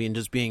this movie and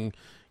just being,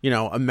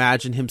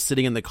 imagine him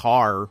sitting in the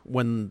car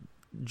when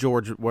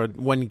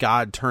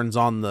God turns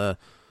on the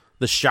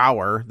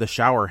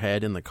shower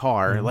head in the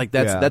car. Like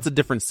that's a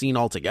different scene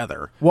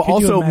altogether. Well, could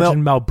also you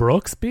imagine Mel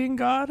Brooks being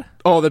God?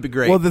 Oh, that'd be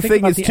great. Well, the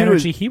thing is the too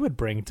energy he would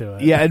bring to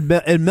it. Yeah,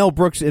 and Mel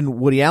Brooks and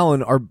Woody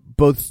Allen are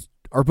both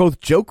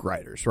joke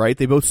writers, right?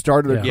 They both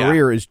started their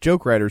career as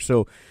joke writers,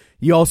 so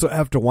you also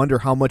have to wonder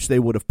how much they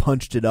would have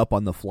punched it up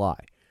on the fly.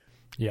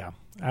 Yeah,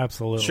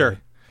 absolutely. Sure.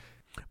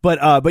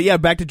 But yeah,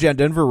 back to John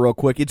Denver real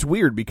quick. It's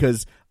weird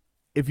because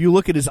if you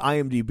look at his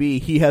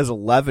IMDb, he has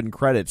 11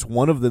 credits.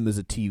 One of them is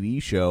a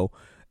TV show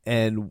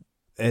like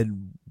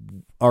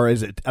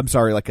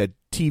a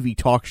TV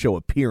talk show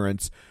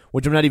appearance,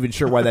 which I'm not even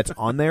sure why that's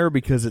on there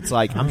because it's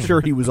like I'm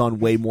sure he was on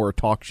way more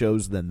talk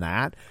shows than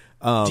that.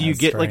 Do you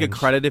get like a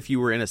credit if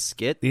you were in a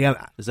skit?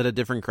 Yeah. Is that a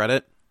different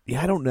credit?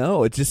 Yeah, I don't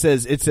know. It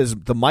says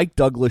the Mike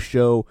Douglas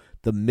Show,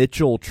 the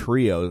Mitchell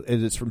Trio,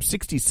 and it's from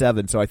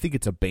 '67. So I think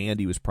it's a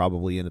band he was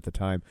probably in at the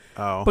time.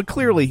 Oh, but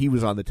clearly he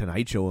was on the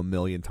Tonight Show a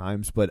million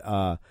times. But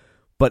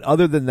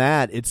other than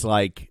that, it's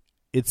like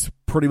it's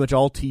pretty much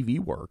all TV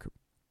work.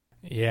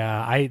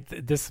 Yeah,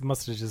 this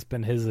must have just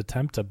been his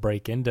attempt to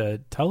break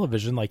into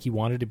television. Like he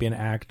wanted to be an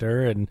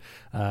actor, and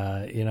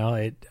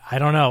I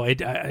don't know.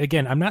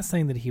 Again, I'm not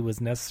saying that he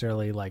was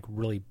necessarily like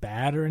really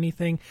bad or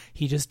anything.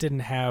 He just didn't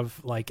have,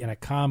 like in a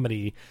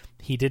comedy,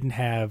 he didn't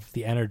have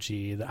the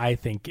energy that I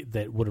think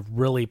that would have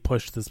really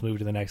pushed this movie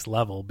to the next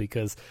level.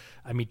 Because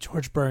I mean,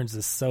 George Burns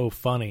is so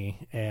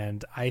funny,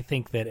 and I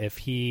think that if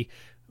he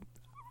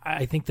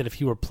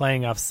were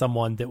playing off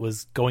someone that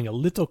was going a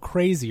little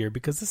crazier,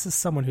 because this is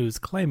someone who's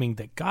claiming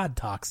that God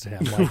talks to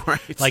him, like,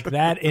 right. Like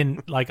that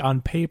in like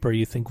on paper,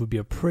 you think would be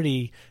a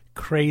pretty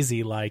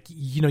crazy, like,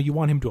 you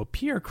want him to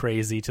appear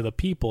crazy to the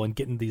people and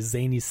get in these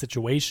zany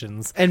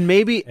situations. And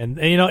maybe,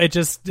 it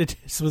just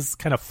was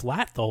kind of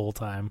flat the whole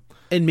time.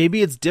 And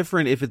maybe it's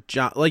different if it's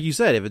like you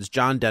said, if it's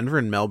John Denver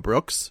and Mel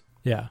Brooks.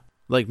 Yeah.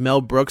 Like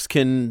Mel Brooks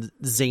can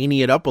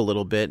zany it up a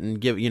little bit and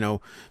give,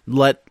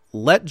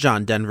 let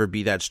John Denver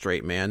be that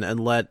straight man and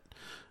let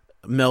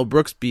Mel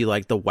Brooks be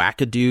like the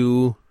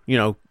wackadoo,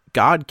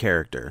 God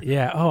character.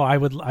 Yeah. Oh,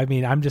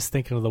 I'm just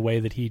thinking of the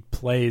way that he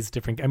plays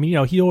different. I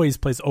mean, he always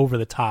plays over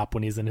the top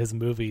when he's in his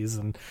movies,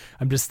 and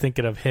I'm just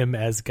thinking of him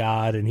as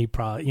God, and he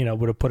probably,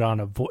 would have put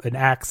on an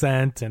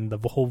accent and the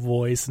whole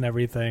voice and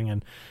everything,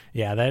 and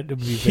yeah, that would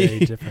be very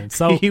different.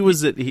 So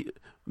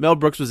Mel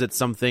Brooks was at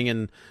something,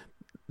 and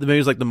maybe it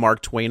was like the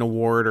Mark Twain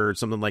Award or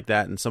something like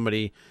that, and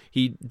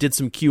he did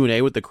some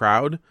Q&A with the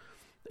crowd,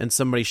 and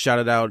somebody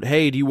shouted out,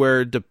 "Hey, do you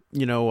wear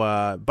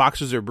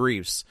boxers or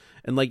briefs?"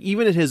 And like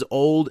even at his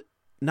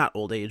not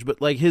old age,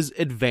 but like his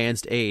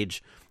advanced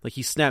age, like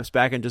he snaps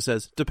back and just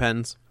says,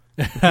 "Depends."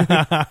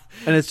 And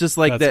it's just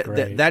like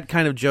that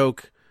kind of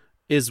joke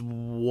is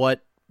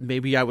what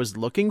maybe I was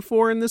looking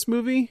for in this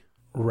movie.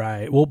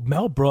 Right. Well,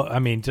 Mel Brooks, I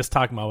mean, just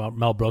talking about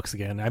Mel Brooks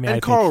again. I mean,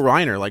 and Carl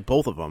Reiner, like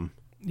both of them.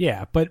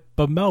 Yeah, but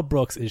Mel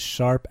Brooks is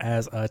sharp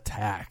as a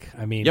tack.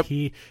 I mean, yep.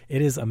 It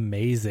is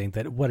amazing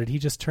that, what did he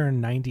just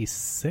turn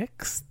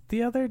 96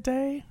 the other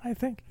day, I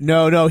think.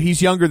 No,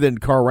 he's younger than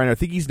Carl Reiner. I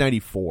think he's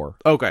 94.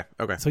 Okay.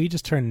 So he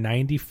just turned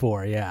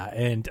 94, yeah.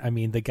 And I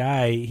mean, the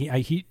guy,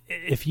 he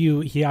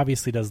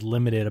obviously does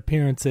limited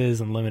appearances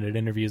and limited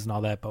interviews and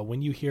all that, but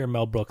when you hear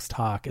Mel Brooks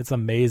talk, it's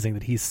amazing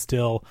that he's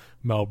still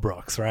Mel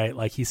Brooks, right?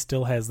 Like, he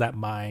still has that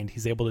mind.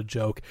 He's able to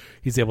joke.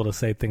 He's able to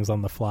say things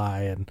on the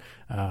fly, and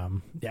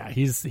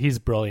he's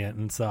brilliant.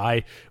 And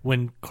so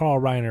when Carl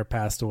Reiner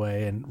passed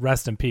away, and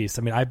rest in peace.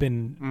 I mean, I've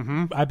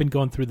been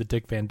going through the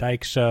Dick Van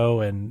Dyke Show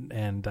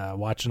and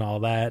watching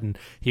all that, and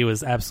he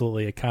was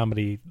absolutely a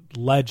comedy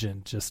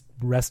legend. Just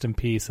rest in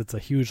peace. It's a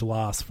huge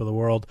loss for the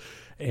world.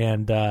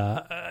 And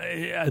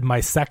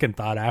my second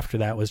thought after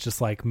that was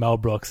just like Mel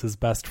Brooks, his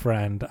best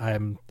friend.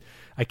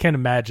 I can't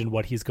imagine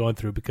what he's going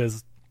through,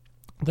 because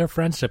their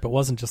friendship, it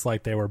wasn't just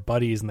like they were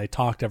buddies and they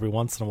talked every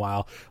once in a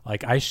while.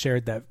 Like, I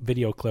shared that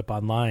video clip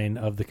online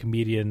of the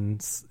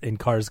comedians in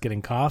cars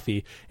getting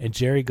coffee, and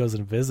Jerry goes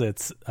and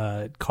visits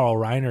Carl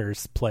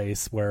Reiner's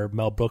place where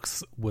Mel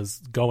Brooks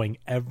was going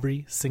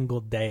every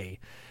single day.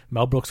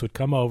 Mel Brooks would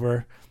come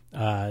over,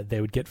 they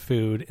would get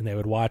food, and they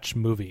would watch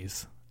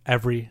movies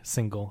every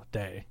single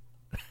day.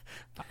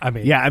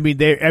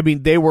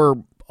 They were,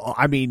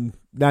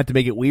 not to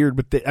make it weird,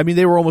 but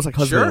they were almost like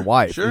husband and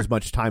wife as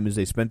much time as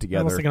they spent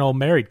together. Almost like an old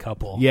married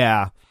couple.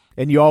 Yeah.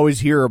 And you always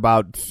hear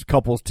about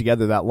couples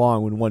together that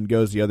long. When one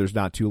goes, the other's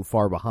not too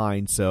far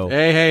behind. So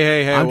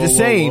hey. I'm just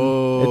saying,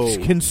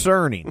 it's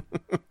concerning.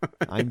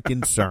 I'm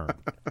concerned.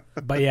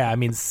 But yeah, I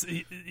mean,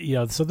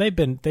 so they've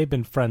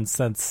been friends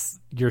since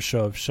your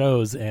show of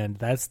shows, and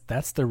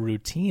that's the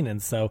routine.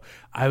 And so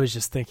I was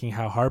just thinking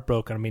how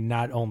heartbroken. I mean,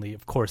 not only,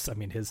 of course, I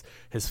mean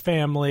his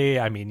family.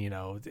 I mean,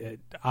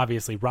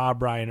 obviously Rob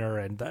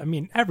Reiner, and I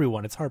mean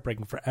everyone. It's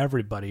heartbreaking for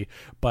everybody.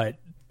 But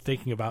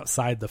thinking of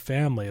outside the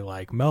family,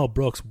 like Mel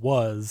Brooks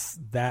was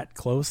that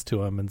close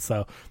to him, and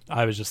so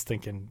I was just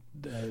thinking,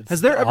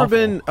 has there ever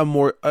been a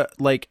more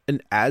like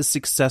an as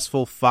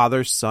successful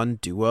father-son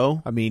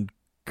duo? I mean,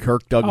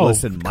 Kirk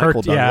Douglas and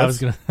Michael Douglas. Yeah, I was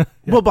gonna.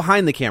 Well,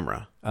 behind the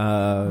camera,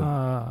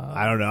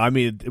 I don't know. I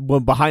mean,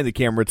 when behind the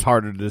camera, it's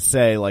harder to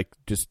say. Like,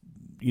 just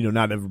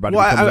not everybody.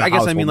 Well, I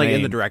guess I mean like name.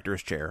 in the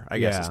director's chair. I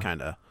guess is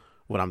kind of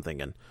what I'm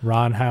thinking.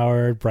 Ron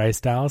Howard,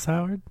 Bryce Dallas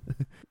Howard.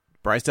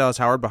 Bryce Dallas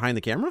Howard behind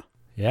the camera.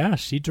 Yeah,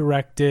 she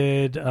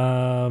directed.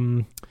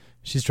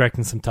 She's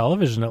directing some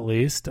television, at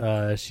least.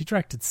 She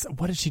directed.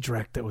 What did she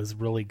direct that was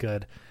really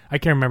good? I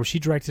can't remember. She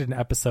directed an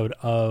episode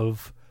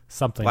of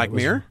something. Black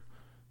Mirror.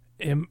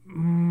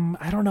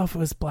 I don't know if it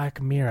was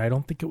Black Mirror. I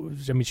don't think it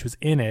was. I mean, she was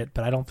in it,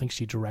 but I don't think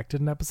she directed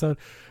an episode.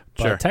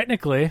 But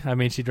technically, I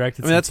mean, she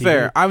directed. That's TV.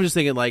 fair. I was just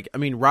thinking, like, I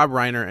mean, Rob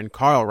Reiner and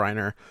Carl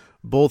Reiner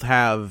both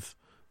have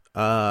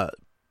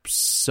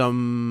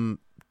some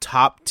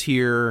top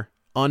tier,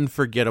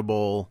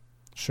 unforgettable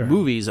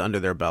movies under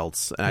their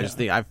belts, and I just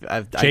think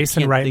I've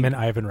Jason Reitman,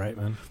 Ivan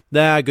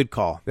Reitman. Good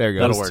call. There you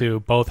go. Those two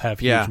both have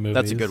huge movies.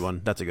 That's a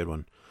good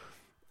one.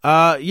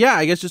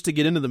 I guess just to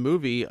get into the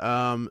movie,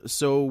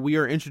 so we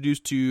are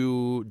introduced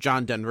to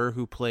John Denver,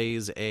 who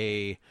plays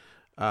a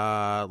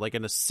like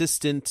an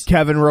assistant.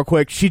 Kevin, real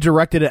quick, she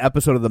directed an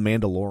episode of The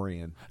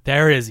Mandalorian.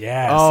 There is,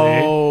 yeah.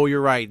 Oh, you're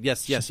right.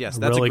 Yes. That's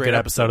really a great good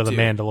episode of The too.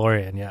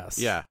 Mandalorian. Yes.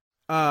 Yeah.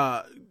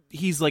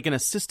 He's like an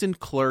assistant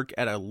clerk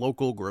at a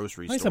local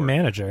grocery store. He's a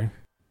manager.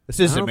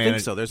 Assistant I don't manager.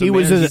 think so. There's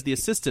he's the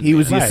assistant. He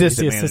was the manager.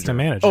 assistant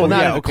manager. Oh,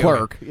 not yeah, a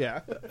clerk. Okay.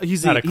 Yeah.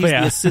 He's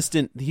the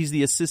assistant. He's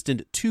the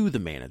assistant to the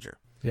manager.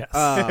 Yes.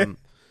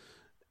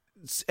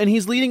 And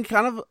he's leading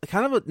kind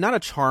of not a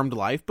charmed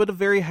life, but a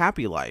very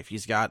happy life.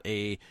 He's got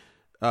a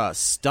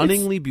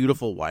stunningly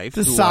beautiful wife.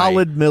 It's a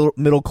solid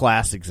middle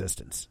class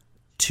existence.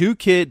 Two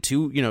kids,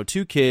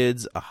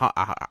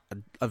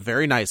 a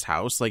very nice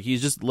house. Like,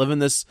 he's just living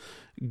this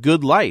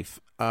good life.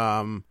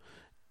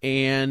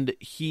 And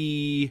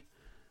he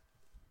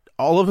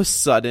all of a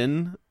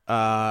sudden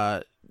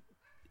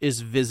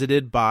is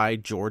visited by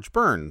George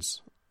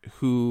Burns,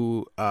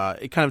 who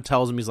it kind of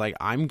tells him, he's like,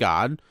 I'm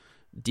God,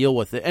 deal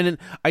with it. And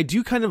I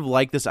do kind of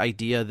like this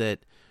idea that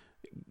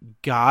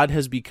God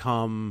has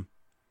become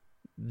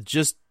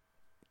just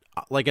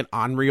like an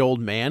ornery old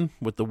man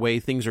with the way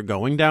things are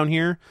going down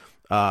here.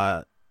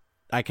 I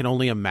can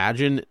only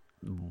imagine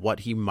what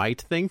he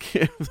might think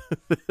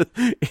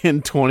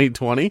in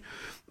 2020.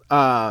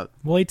 Well,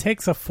 he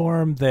takes a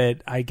form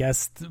that I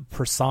guess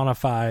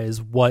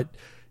personifies what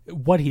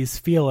he's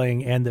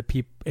feeling, and that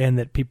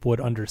people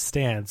would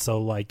understand. So,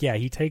 like, yeah,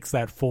 he takes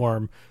that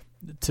form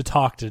to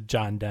talk to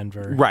John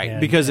Denver, right?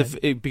 Because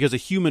a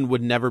human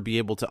would never be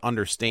able to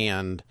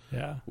understand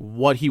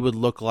what he would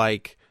look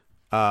like,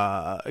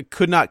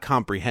 could not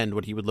comprehend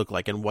what he would look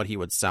like and what he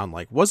would sound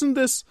like. Wasn't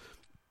this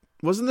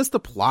the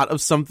plot of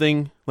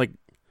something like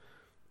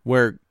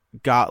where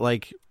God,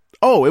 like,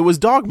 oh, it was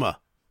Dogma.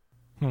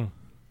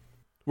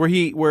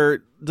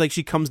 Where like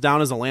she comes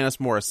down as Alanis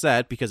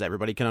Morissette, because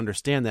everybody can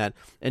understand that,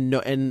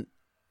 and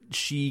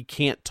she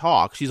can't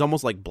talk. She's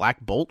almost like Black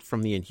Bolt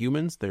from the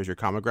Inhumans. There's your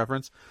comic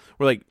reference.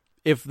 Where, like,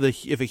 if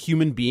a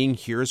human being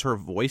hears her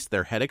voice,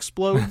 their head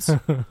explodes,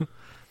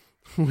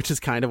 which is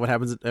kind of what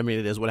happens. I mean,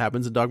 it is what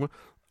happens in Dogma.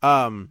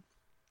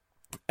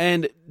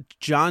 And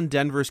John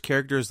Denver's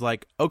character is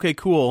like, okay,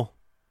 cool.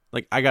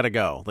 Like, I gotta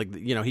go. Like,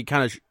 you know, he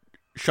kind of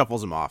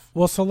shuffles him off.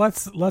 Well, so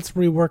let's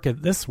rework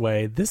it this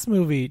way. This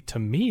movie, to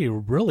me,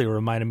 really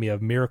reminded me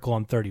of Miracle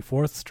on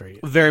 34th Street.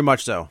 Very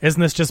much so.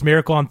 Isn't this just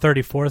Miracle on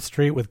 34th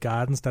Street with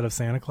God instead of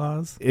Santa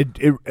Claus? It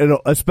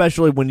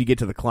especially when you get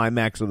to the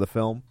climax of the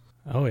film.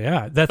 Oh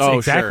yeah, that's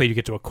exactly. Sure. You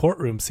get to a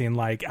courtroom scene.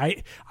 Like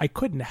I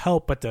couldn't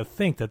help but to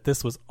think that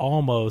this was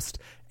almost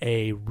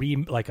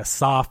like a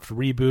soft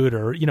reboot,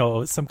 or you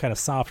know, some kind of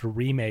soft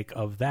remake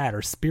of that,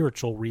 or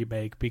spiritual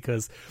remake,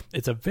 because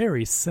it's a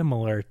very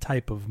similar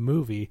type of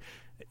movie,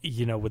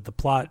 you know, with the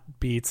plot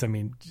beats. I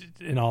mean,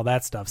 and all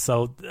that stuff.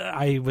 So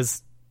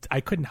I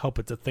couldn't help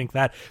but to think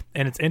that.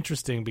 And it's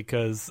interesting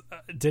because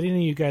did any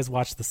of you guys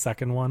watch the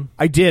second one?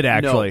 I did,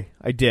 actually. No.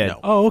 I did. No.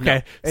 Oh,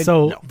 okay. No.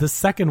 So the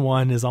second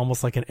one is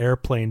almost like an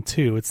Airplane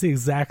 2. It's the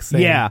exact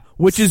same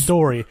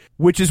story.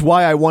 Which is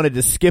why I wanted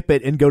to skip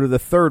it and go to the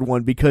third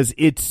one, because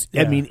it's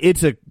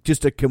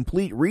just a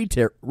complete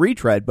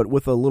retread, but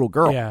with a little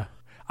girl. Yeah.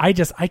 I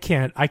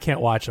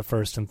can't watch a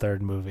first and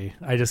third movie.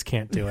 I just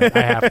can't do it.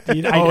 I have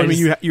to. I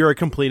mean, you're a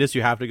completist.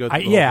 You have to go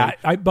through the whole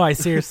thing. But I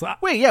seriously.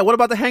 Wait, yeah. What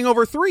about The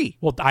Hangover 3?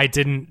 Well, I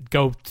didn't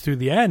go through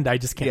the end. I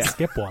just can't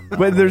skip one.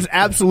 But there's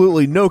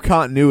absolutely no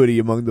continuity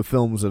among the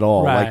films at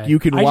all. Right. Like you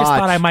can watch. I just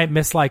thought I might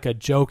miss like a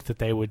joke that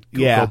they would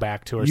go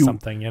back to or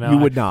something. You know, you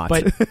would not.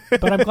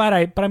 But I'm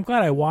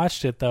glad I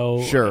watched it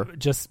though. Sure.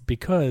 Just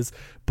because.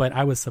 But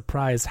I was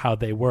surprised how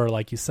they were,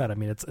 like you said. I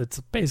mean, it's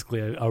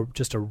basically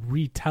just a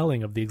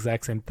retelling of the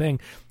exact same thing,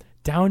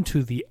 down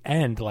to the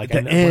end. Like the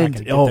end. We're not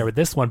gonna get there with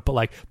this one, but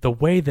like the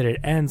way that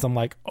it ends, I'm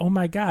like, oh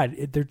my god,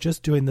 they're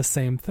just doing the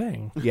same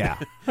thing. Yeah.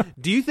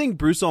 Do you think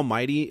Bruce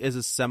Almighty is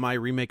a semi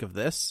remake of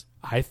this?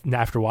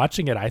 After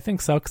watching it, I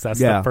think so, because that's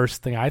the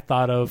first thing I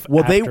thought of.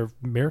 After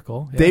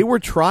Miracle. Yeah. They were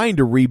trying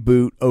to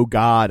reboot Oh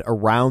God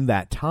around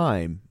that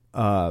time.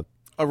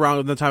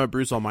 Around the time of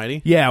Bruce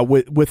Almighty? Yeah,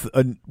 with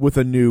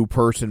a new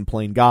person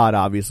playing God,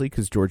 obviously,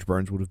 because George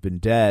Burns would have been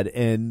dead,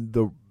 and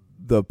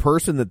the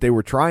person that they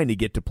were trying to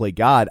get to play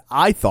God,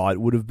 I thought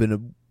would have been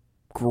a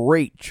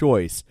great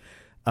choice.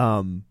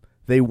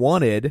 They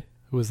wanted...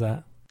 Who was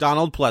that?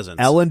 Donald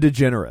Pleasance. Ellen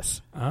DeGeneres.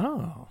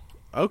 Oh.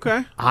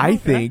 Okay. I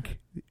think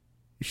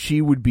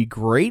she would be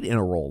great in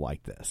a role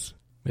like this.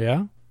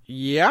 Yeah?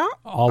 Yeah.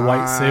 All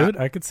white suit.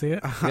 I could see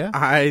it. Yeah.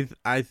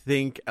 I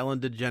think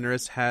Ellen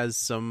DeGeneres has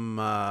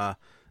some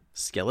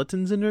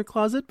skeletons in her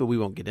closet, but we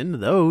won't get into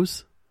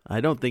those.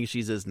 I don't think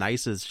she's as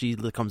nice as she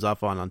comes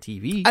off on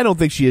TV. I don't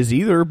think she is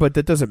either, but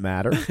that doesn't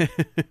matter.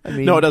 I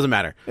mean, no, it doesn't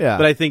matter. Yeah.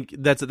 But I think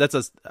that's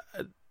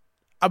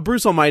a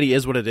Bruce Almighty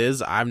is what it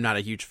is. I'm not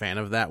a huge fan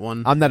of that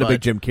one. I'm not a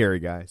big Jim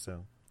Carrey guy,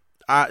 so.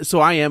 I'm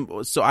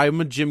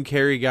a Jim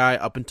Carrey guy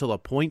up until a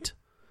point.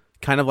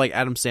 Kind of like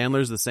Adam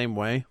Sandler's the same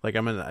way. Like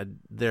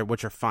they're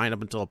which are fine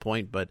up until a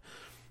point, but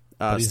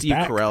Steve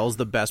Carell's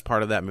the best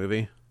part of that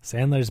movie.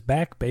 Sandler's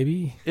back,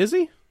 baby. Is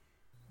he?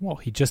 Well,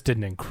 he just did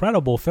an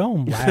incredible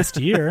film last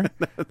year.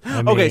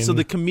 Okay, so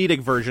the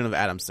comedic version of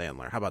Adam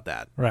Sandler. How about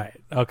that? Right.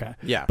 Okay.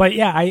 Yeah. But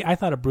yeah, I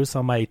thought of Bruce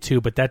Almighty too,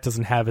 but that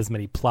doesn't have as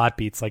many plot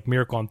beats like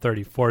Miracle on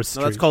 34th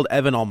Street. No, that's called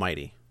Evan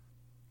Almighty.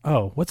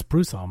 Oh, what's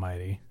Bruce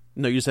Almighty?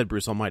 No, you said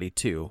Bruce Almighty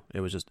too.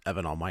 It was just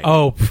Evan Almighty.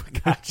 Oh,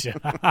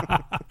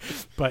 gotcha.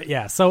 But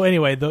yeah, so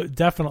anyway,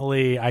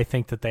 definitely I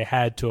think that they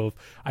had to have,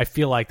 I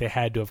feel like they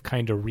had to have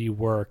kind of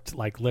reworked,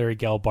 like Larry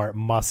Gelbart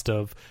must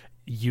have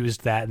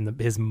used that in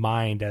his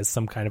mind as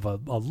some kind of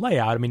a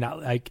layout. I mean,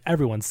 not like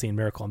everyone's seen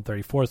Miracle on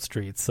 34th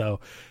Street, so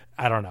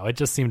I don't know. It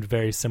just seemed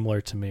very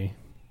similar to me.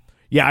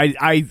 Yeah,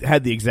 I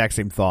had the exact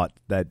same thought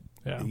that,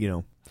 you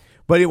know.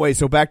 But anyway,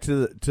 so back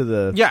to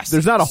the yes.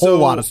 There's not a whole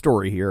lot of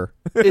story here.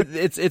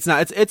 It's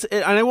not. It's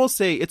and I will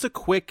say it's a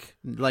quick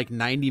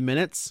 90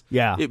 minutes.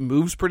 Yeah, it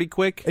moves pretty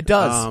quick. It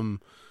does.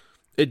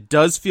 It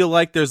does feel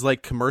like there's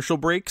like commercial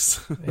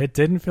breaks. It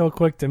didn't feel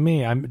quick to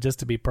me. I'm just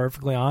to be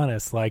perfectly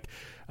honest. Like,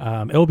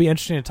 it will be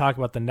interesting to talk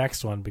about the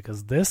next one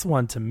because this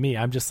one to me,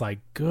 I'm just like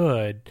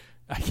good.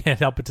 I can't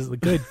help it. To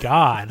good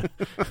God,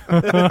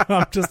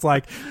 I'm just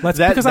like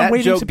because I'm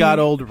waiting joke to got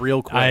old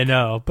real quick. I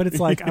know, but it's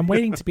like I'm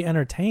waiting to be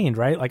entertained,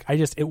 right? Like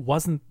it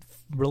wasn't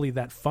really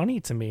that funny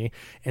to me,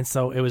 and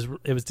so it was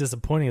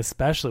disappointing,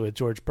 especially with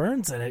George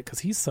Burns in it because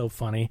he's so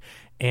funny,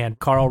 and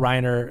Carl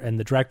Reiner in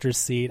the director's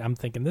seat. I'm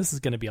thinking this is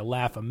going to be a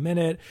laugh a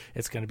minute.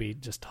 It's going to be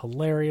just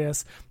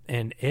hilarious,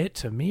 and it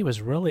to me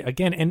was really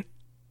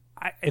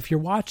if you're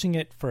watching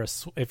it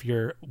if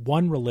you're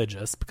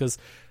religious because.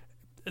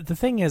 The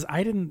thing is,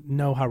 I didn't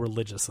know how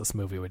religious this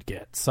movie would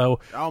get. So,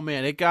 oh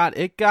man,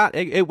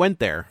 it went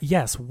there.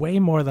 Yes, way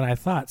more than I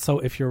thought. So,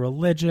 if you're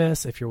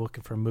religious, if you're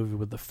looking for a movie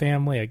with the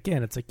family,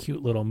 again, it's a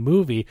cute little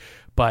movie.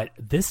 But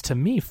this, to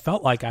me,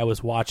 felt like I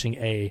was watching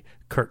a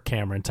Kirk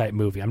Cameron type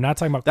movie. I'm not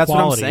talking about That's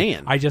quality. What I'm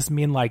saying. I just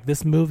mean like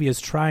this movie is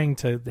trying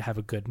to have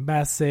a good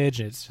message.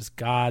 And it's just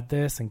God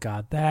this and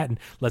God that, and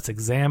let's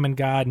examine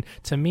God. And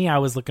to me, I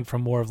was looking for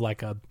more of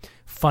like a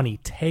funny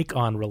take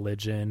on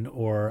religion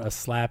or a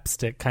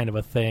slapstick kind of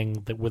a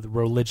thing that with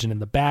religion in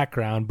the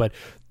background. But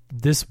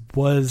this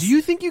was. Do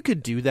you think you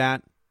could do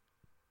that?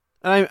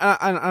 And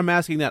I'm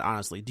asking that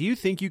honestly. Do you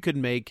think you could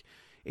make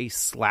a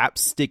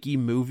slapsticky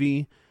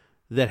movie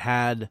that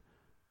had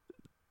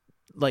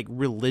like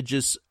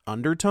religious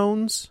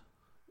undertones?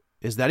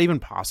 Is that even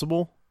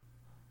possible?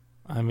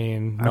 I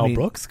mean, Mel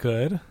Brooks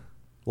could.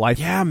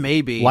 Yeah,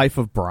 maybe. Life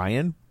of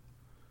Brian.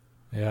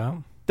 Yeah,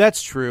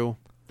 that's true.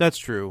 That's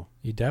true.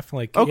 You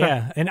definitely could. Okay.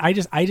 Yeah, and I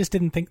just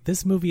didn't think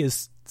this movie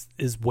is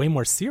way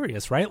more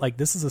serious, right? Like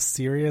this is a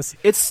serious.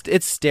 It's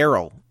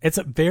sterile. It's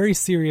a very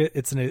serious.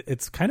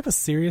 It's kind of a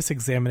serious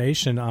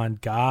examination on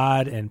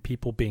God and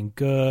people being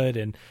good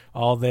and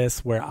all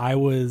this. Where I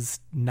was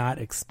not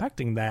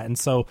expecting that, and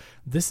so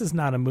this is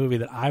not a movie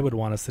that I would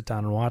want to sit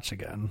down and watch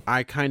again.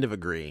 I kind of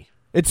agree.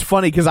 It's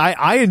funny because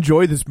I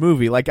enjoy this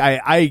movie. Like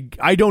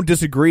I don't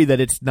disagree that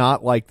it's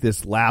not like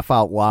this laugh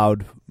out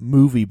loud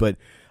movie, but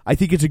I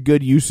think it's a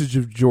good usage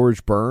of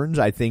George Burns.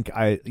 I think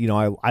I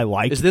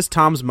like. Is this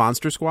Tom's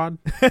Monster Squad?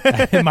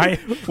 I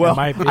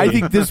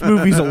think this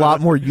movie's a lot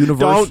more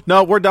universal.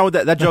 No, we're done with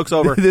that. That joke's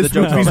over. This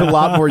movie's a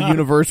lot more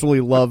universally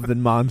loved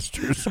than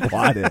Monster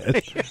Squad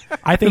is.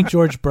 I think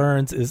George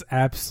Burns is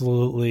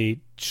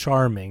absolutely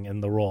charming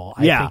in the role.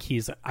 I think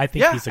he's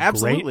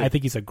absolutely. I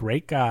think he's a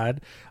great God.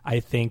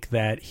 I think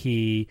that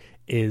he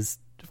is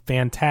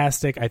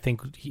fantastic. I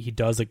think he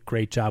does a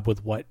great job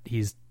with what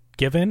he's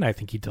given. I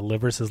think he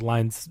delivers his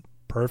lines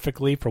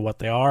perfectly for what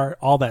they are,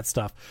 all that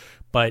stuff.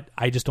 But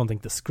I just don't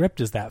think the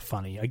script is that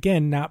funny.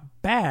 Again, not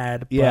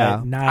bad,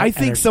 but not I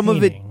think some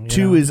of it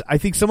too is I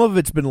think some of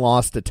it's been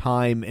lost to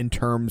time in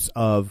terms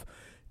of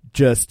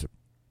just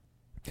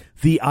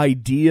the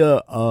idea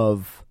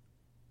of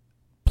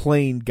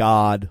playing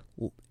God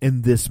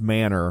in this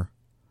manner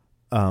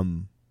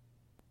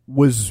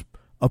was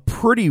a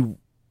pretty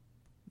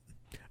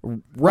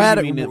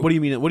radical. What do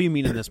you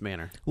mean in this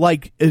manner?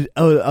 Like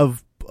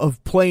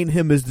of playing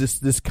him as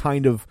this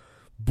kind of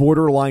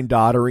borderline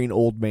doddering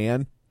old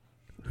man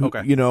who,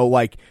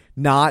 like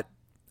not,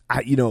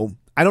 I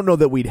don't know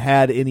that we'd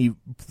had any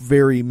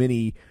very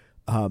many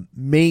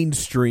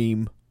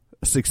mainstream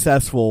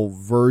successful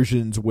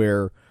versions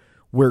where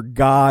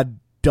God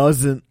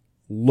doesn't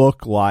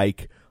look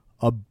like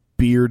a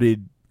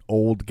bearded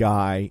old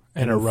guy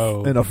in a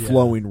robe, in a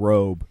flowing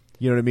robe.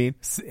 You know what I mean?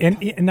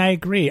 And I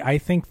agree. I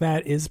think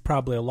that is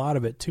probably a lot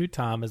of it too,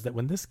 Tom, is that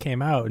when this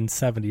came out in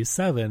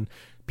 1977,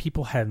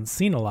 people hadn't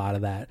seen a lot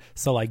of that.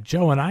 So like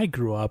Joe and I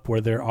grew up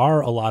where there are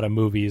a lot of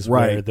movies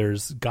where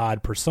there's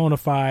God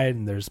personified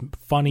and there's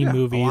funny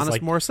movies. Alanis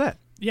like Morissette.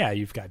 Yeah,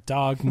 you've got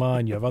Dogma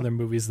and you have other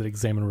movies that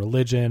examine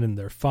religion and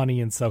they're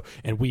funny.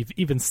 And we've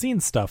even seen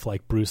stuff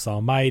like Bruce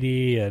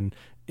Almighty. And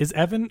is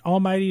Evan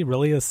Almighty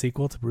really a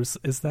sequel to Bruce?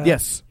 Is that?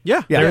 Yes.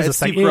 Yeah. It's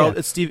Steve Carell.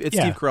 It's Steve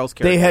Carell's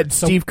character. They had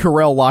Steve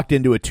Carell locked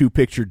into a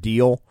 2-picture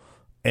deal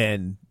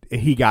and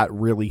he got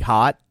really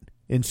hot.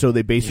 And so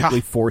they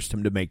basically forced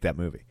him to make that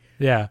movie.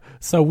 Yeah.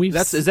 So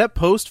is that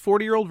post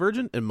 40-Year-Old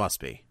Virgin? It must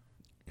be.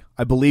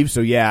 I believe so.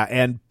 Yeah.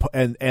 And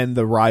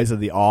the rise of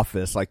The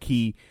Office, like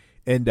he,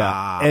 and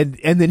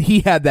then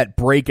he had that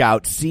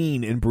breakout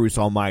scene in Bruce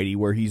Almighty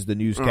where he's the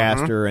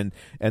newscaster and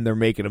they're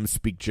making him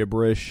speak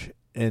gibberish.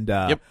 And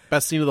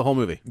best scene of the whole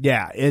movie.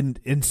 Yeah.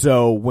 And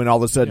so when all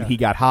of a sudden he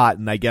got hot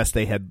and I guess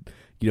they had,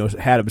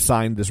 had him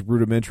sign this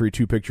rudimentary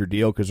 2-picture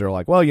deal because they're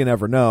like, well, you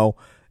never know.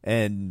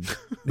 And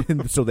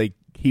so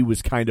he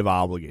was kind of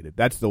obligated.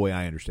 That's the way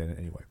I understand it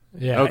anyway.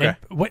 Yeah. Okay.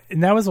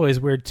 And that was always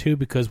weird too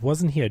because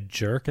wasn't he a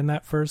jerk in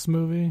that first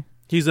movie?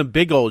 He's a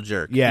big old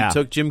jerk. Yeah. He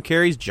took Jim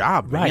Carrey's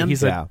job, man. Right.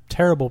 He's a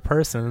terrible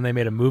person and they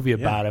made a movie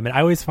about him. And I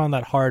always found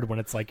that hard when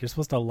it's like you're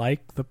supposed to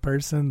like the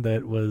person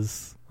that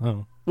was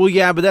Well,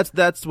 yeah, but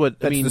that's what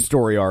that's the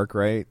story arc,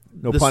 right?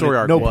 No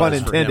pun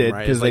intended,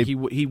 because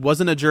he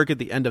wasn't a jerk at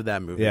the end of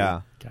that movie.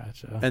 Yeah,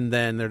 gotcha. And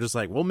then they're just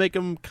like, we'll make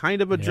him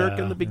kind of a jerk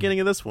in the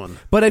beginning of this one.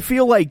 But I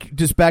feel like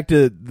just back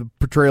to the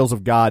portrayals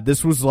of God,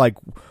 this was like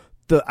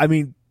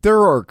there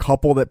are a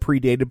couple that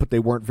predated, but they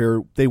weren't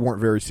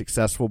very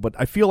successful. But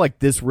I feel like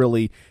this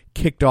really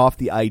kicked off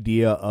the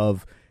idea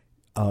of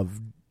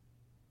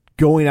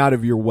going out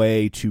of your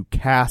way to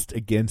cast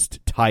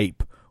against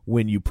type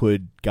when you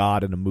put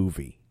God in a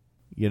movie.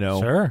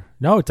 Sure.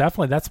 No,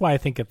 definitely. That's why I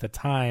think at the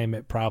time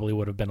it probably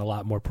would have been a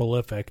lot more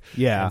prolific.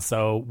 Yeah. And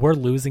so we're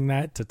losing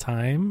that to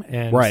time.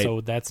 And right.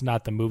 So that's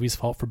not the movie's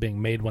fault for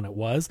being made when it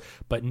was.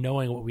 But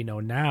knowing what we know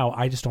now,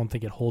 I just don't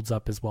think it holds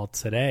up as well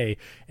today.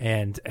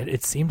 And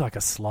it seemed like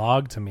a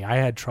slog to me. I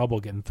had trouble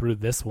getting through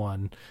this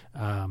one.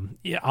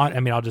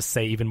 I'll just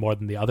say even more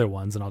than the other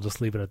ones, and I'll just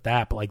leave it at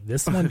that. But like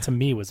this one to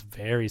me was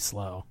very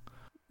slow.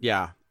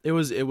 Yeah. It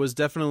was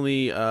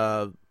definitely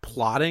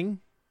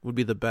plotting. Would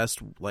be the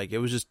best. Like it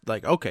was just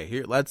like, okay,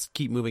 here, let's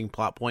keep moving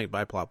plot point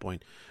by plot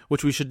point,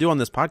 which we should do on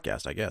this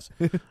podcast, I guess.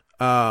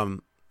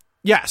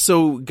 Yeah.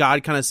 So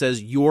God kind of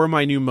says, "You're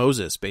my new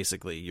Moses."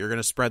 Basically, you're going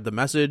to spread the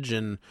message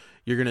and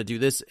you're going to do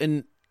this.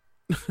 And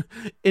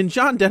in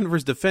John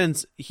Denver's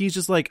defense, he's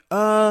just like,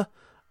 I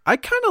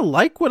kind of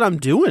like what I'm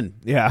doing.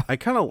 Yeah, I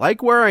kind of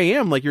like where I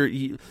am. Like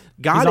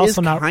God is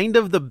kind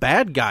of the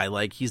bad guy.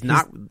 Like he's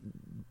not.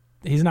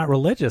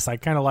 religious. I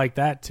kind of like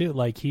that too.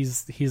 Like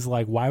he's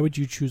like, why would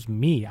you choose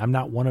me? I'm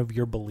not one of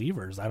your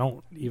believers. I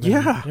don't even.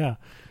 Yeah.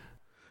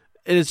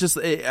 And it's just,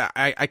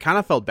 I kind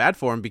of felt bad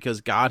for him because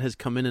God has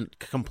come in and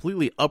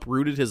completely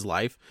uprooted his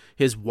life.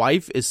 His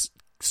wife is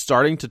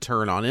starting to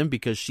turn on him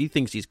because she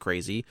thinks he's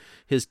crazy.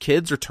 His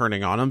kids are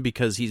turning on him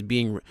because he's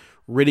being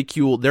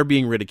ridiculed. They're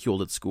being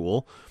ridiculed at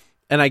school.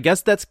 And I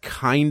guess that's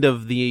kind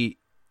of the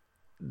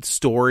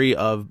story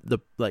of the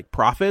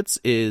prophets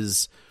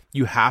is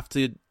you have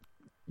to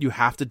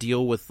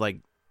deal with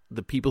like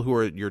the people who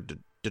are your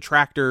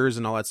detractors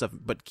and all that stuff,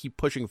 but keep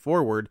pushing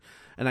forward.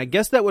 And I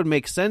guess that would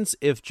make sense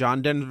if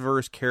John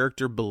Denver's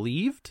character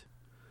believed,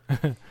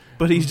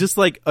 but he's just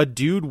like a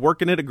dude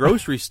working at a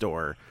grocery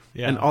store.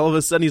 Yeah. And all of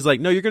a sudden he's like,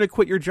 no, you're going to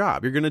quit your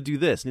job. You're going to do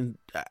this. And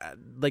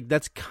like,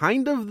 that's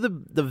kind of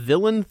the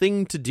villain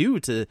thing to do,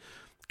 to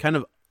kind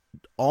of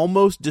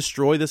almost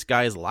destroy this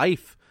guy's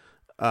life,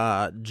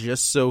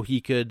 just so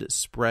he could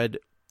spread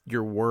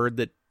your word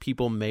that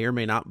people may or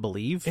may not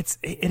believe. It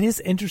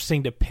is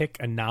interesting to pick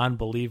a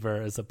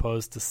non-believer as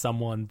opposed to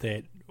someone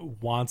that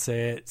wants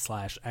it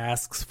 /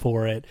 asks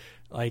for it.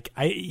 Like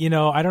I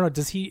don't know.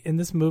 Does he in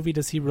this movie?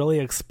 Does he really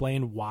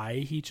explain why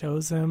he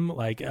chose him?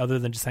 Like other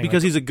than just saying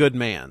because he's a good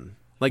man.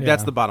 Like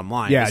that's the bottom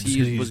line. Yeah,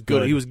 he was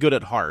good. He was good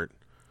at heart.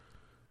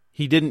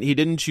 He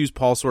didn't choose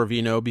Paul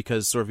Sorvino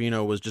because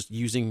Sorvino was just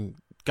using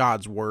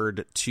God's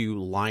word to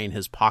line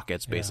his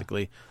pockets.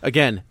 Basically,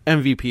 again,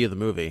 MVP of the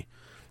movie.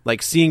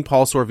 Like seeing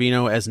Paul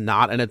Sorvino as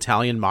not an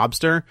Italian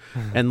mobster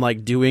and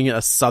like doing a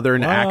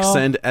Southern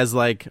accent as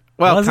like,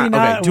 well,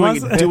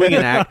 doing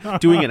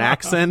an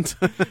accent.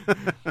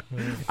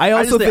 I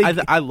also think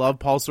I love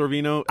Paul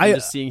Sorvino. And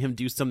just seeing him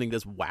do something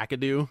this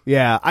wackadoo.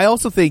 Yeah, I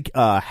also think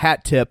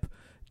hat tip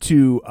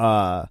to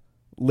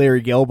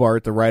Larry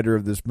Gelbart, the writer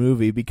of this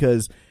movie,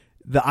 because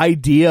the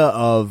idea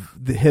of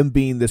him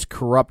being this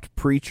corrupt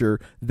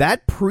preacher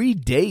that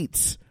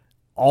predates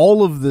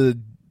all of the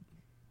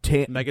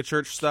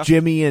megachurch stuff,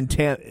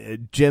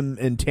 Jim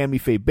and Tammy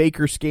Faye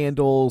Baker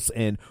scandals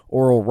and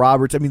Oral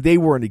Roberts. I mean, they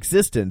were in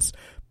existence,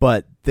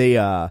 but they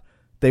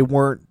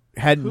weren't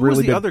hadn't Who really. Was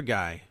the been, other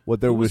guy?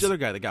 Who was the other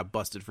guy that got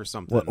busted for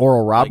something? What,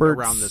 Oral Roberts,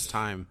 like, around this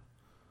time,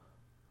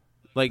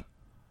 like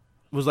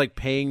was like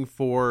paying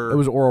for. It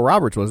was Oral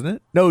Roberts, wasn't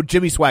it? No,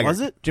 Jimmy Swaggart. Was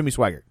it Jimmy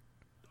Swaggart?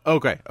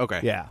 Okay,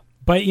 yeah.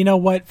 But you know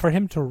what? For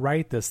him to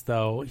write this,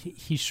 though,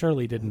 he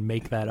surely didn't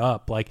make that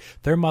up. Like,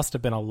 there must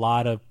have been a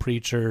lot of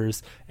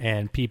preachers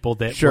and people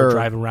that were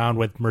driving around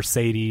with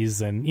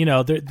Mercedes, and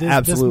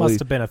this must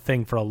have been a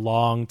thing for a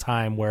long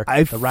time where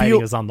the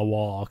writing is on the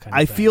wall.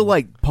 I feel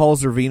like Paul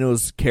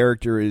Sorvino's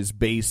character is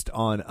based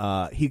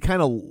on. He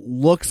kind of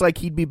looks like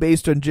he'd be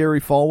based on Jerry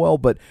Falwell,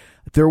 but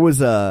there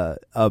was a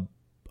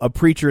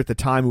preacher at the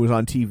time who was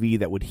on TV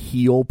that would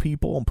heal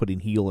people. I'm putting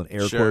 "heal" in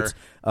air quotes.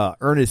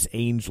 Ernest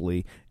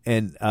Angley,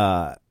 and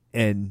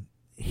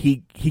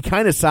he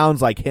kind of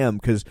sounds like him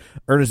because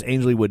Ernest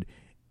Angley would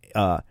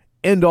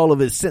end all of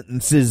his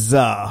sentences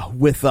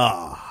with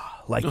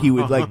like he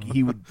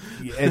would.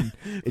 And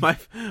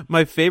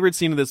my favorite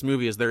scene of this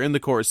movie is they're in the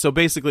chorus. So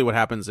basically, what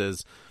happens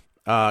is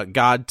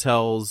God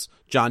tells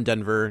John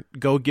Denver,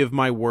 "Go give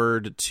my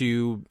word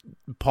to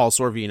Paul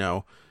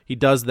Sorvino." He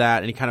does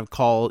that, and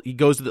he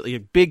goes to the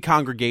big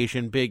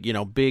congregation,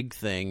 big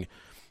thing.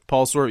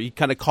 Paul Sorvino, he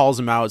kind of calls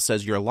him out,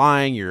 says, "You're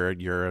lying, you're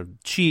a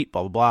cheat,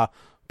 blah, blah, blah."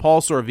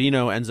 Paul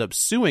Sorvino ends up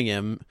suing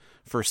him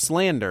for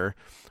slander.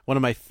 One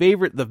of my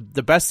favorite, the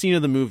best scene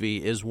of the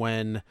movie is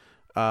when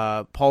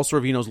Paul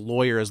Sorvino's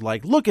lawyer is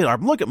like, look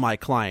at my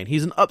client.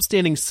 He's an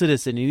upstanding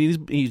citizen.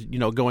 He's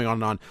going on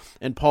and on.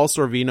 And Paul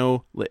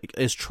Sorvino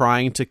is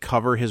trying to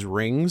cover his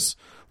rings.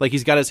 Like,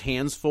 he's got his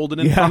hands folded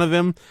in front of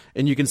him,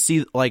 and you can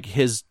see like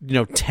his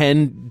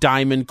 10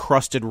 diamond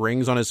crusted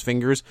rings on his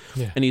fingers,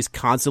 and he's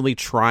constantly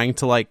trying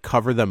to like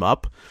cover them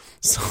up.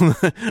 So,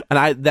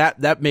 and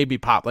that made me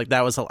pop. Like,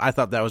 I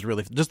thought that was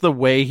really just the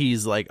way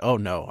he's like, oh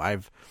no,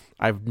 I've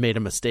made a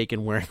mistake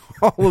in wearing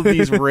all of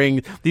these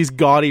these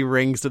gaudy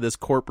rings to this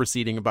court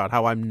proceeding about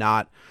how I'm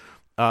not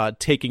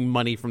taking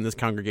money from this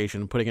congregation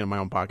and putting it in my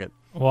own pocket.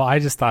 Well, I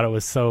just thought it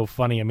was so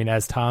funny. I mean,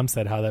 as Tom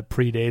said, how that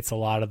predates a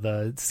lot of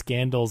the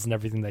scandals and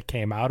everything that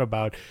came out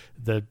about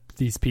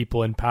these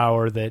people in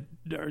power that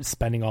are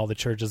spending all the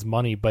church's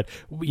money. But,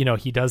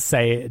 he does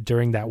say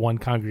during that one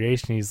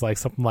congregation, he's like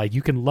something like,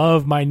 "You can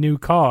love my new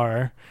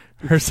car."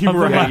 Or something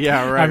like,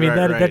 I mean,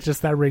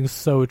 that rings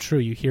so true.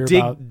 You hear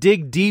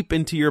dig deep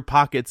into your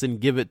pockets and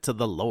give it to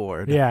the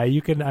Lord. Yeah,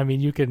 you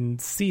can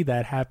see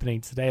that happening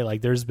today.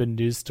 Like, there's been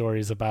news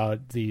stories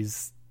about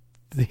these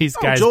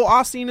guys. Joel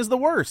Osteen is the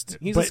worst.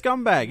 He's a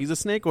scumbag. He's a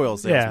snake oil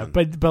salesman. Yeah,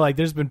 but like,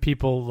 there's been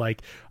people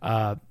like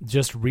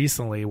just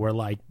recently where,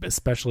 like,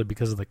 especially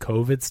because of the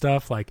COVID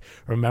stuff, like,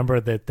 remember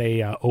that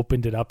they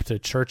opened it up to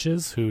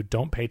churches who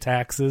don't pay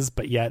taxes,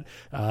 but yet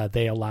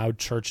they allowed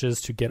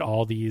churches to get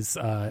all these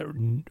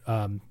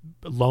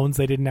loans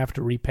they didn't have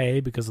to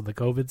repay because of the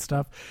COVID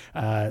stuff.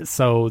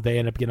 So they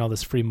ended up getting all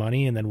this free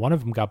money, and then one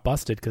of them got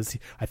busted because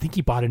I think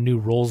he bought a new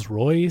Rolls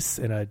Royce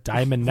and a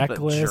diamond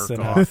necklace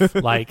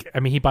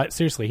and he bought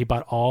seriously, he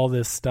bought all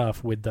this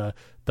stuff with the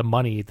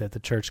money that the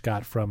church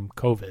got from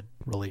COVID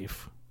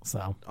relief.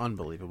 So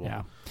unbelievable.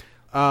 Yeah.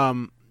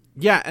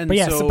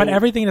 But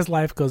everything in his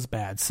life goes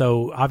bad.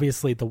 So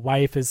obviously the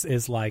wife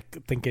is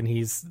like thinking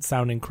he's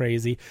sounding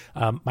crazy.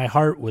 My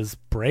heart was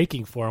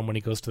breaking for him when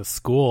he goes to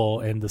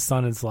school, and the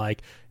son is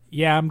like,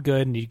 yeah, I'm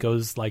good. And he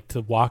goes like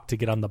to walk to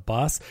get on the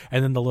bus.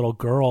 And then his little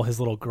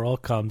girl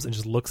comes and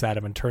just looks at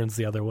him and turns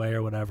the other way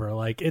or whatever.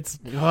 Like it's,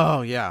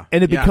 oh yeah.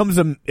 And it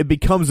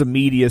becomes a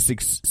media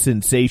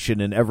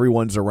sensation, and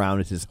everyone's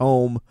around at his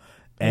home.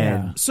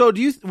 And so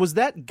was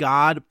that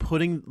God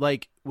putting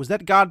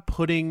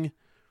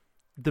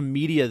the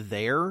media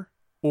there,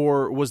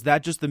 or was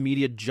that just the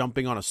media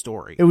jumping on a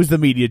story? It was the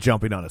media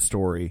jumping on a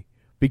story,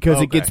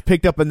 because it gets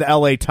picked up in the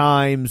LA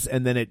Times,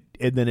 and then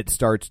it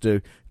starts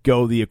to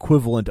go the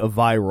equivalent of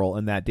viral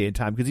in that day and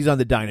time, because he's on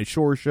the Dinah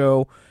Shore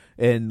show,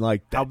 and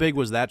like how big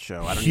was that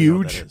show? I don't huge. Even know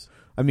what that is.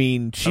 I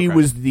mean, she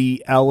was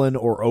the Ellen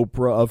or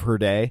Oprah of her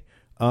day.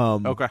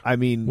 I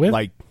mean, with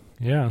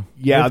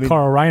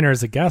Carl Reiner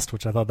as a guest,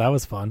 which I thought that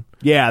was fun.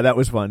 Yeah, that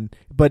was fun.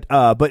 But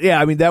yeah,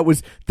 I mean,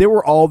 there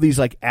were all these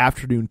like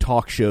afternoon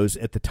talk shows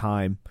at the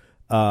time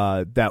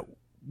that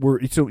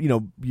were, so, you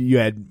know, you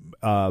had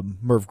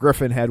Merv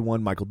Griffin had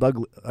one, Mike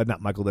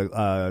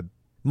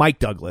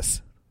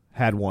Douglas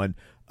had one.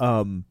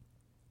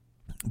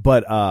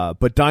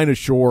 But Dinah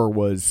Shore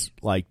was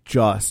like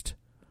just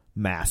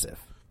massive.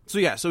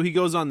 So he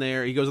goes on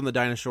there. He goes on the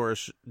Dinah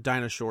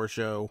Shore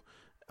show.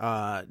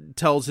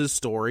 Tells his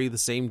story, the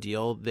same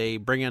deal. They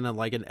bring in an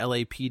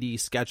LAPD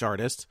sketch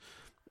artist,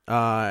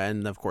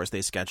 and of course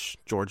they sketch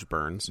George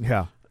Burns.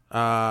 Yeah.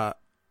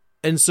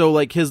 And so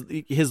like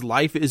his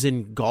life is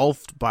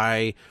engulfed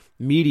by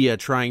media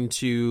trying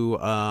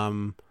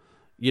to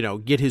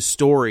get his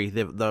story.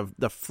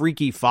 The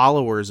freaky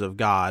followers of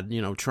God,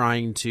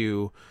 trying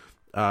to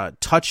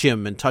touch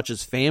him and touch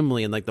his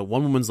family, and like the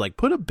one woman's like,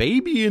 put a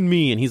baby in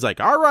me, and he's like,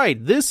 all right,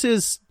 this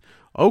is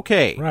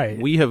okay, right.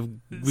 We've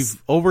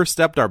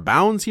overstepped our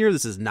bounds here.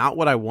 This is not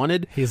what I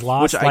wanted. He's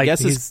lost, which I guess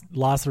he's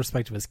lost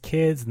respect of his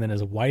kids, and then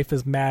his wife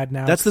is mad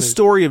now. That's the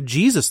story of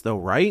Jesus, though,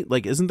 right?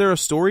 Like, isn't there a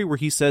story where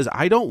he says,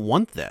 "I don't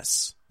want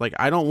this. Like,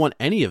 I don't want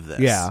any of this."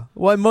 Yeah.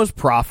 Well, most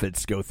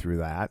prophets go through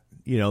that.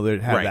 They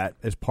have that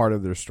as part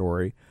of their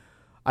story.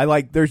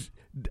 There's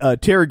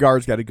Terry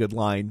Garr's got a good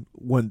line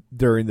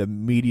during the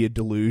media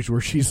deluge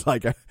where she's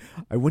like,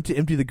 "I went to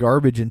empty the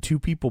garbage and 2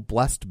 people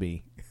blessed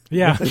me."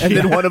 Yeah. And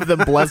then one of them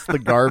blessed the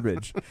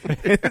garbage.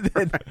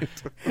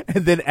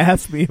 And then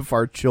asked me if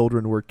our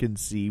children were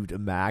conceived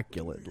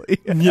immaculately.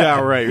 Yeah,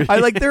 right.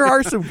 There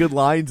are some good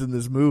lines in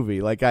this movie.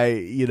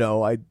 I don't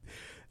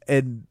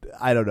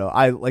know.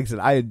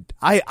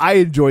 I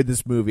enjoyed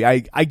this movie.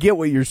 I get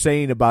what you're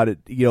saying about it.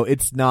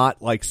 It's not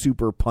like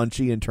super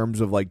punchy in terms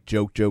of like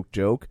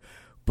joke.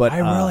 But I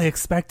really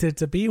expected it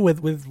to be with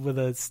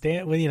a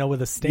stand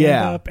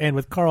up and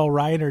with Carl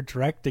Reiner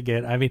directing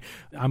it. I mean,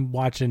 I'm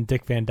watching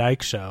Dick Van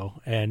Dyke Show,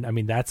 and I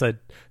mean that's a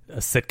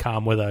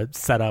sitcom with a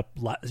setup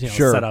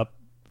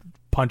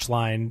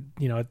punchline,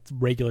 it's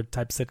regular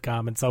type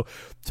sitcom. And so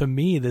to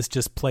me, this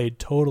just played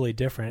totally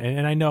different.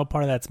 And I know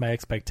part of that's my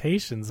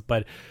expectations,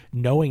 but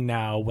knowing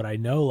now what I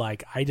know,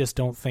 I just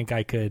don't think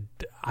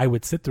I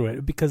would sit through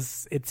it,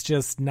 because it's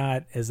just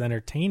not as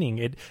entertaining.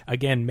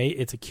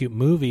 It's a cute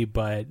movie,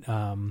 but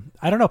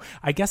I don't know.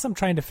 I guess I'm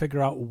trying to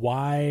figure out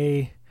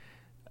why.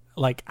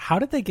 How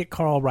did they get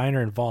Carl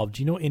Reiner involved?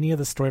 Do you know any of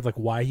the story of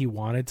why he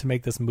wanted to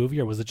make this movie,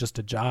 or was it just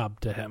a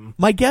job to him?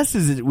 My guess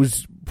is it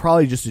was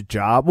probably just a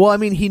job. Well, I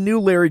mean, he knew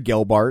Larry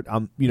Gelbart.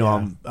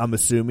 I'm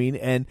assuming,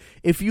 and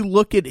if you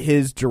look at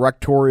his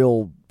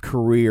directorial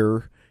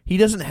career, he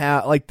doesn't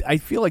have I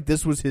feel like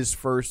this was his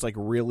first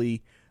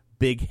really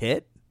big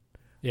hit.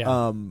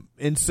 Yeah.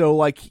 And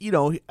so I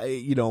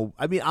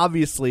mean,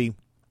 obviously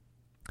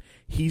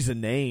he's a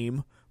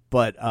name,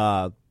 but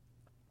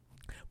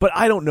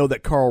I don't know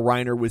that Carl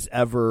Reiner was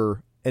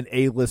ever an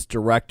A-list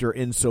director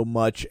in so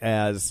much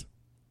as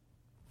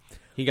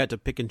he got to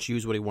pick and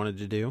choose what he wanted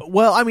to do.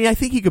 Well, I mean, I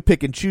think he could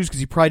pick and choose because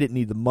he probably didn't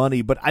need the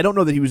money, but I don't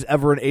know that he was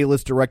ever an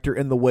A-list director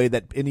in the way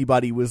that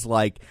anybody was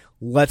like,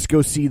 let's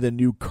go see the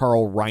new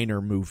Carl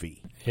Reiner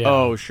movie. Yeah.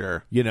 Oh,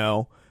 sure.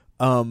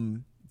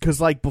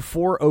 Because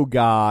before Oh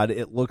God,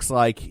 it looks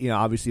like,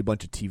 obviously a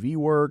bunch of TV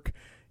work,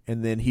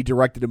 and then he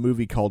directed a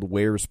movie called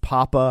Where's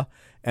Papa,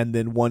 and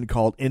then one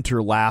called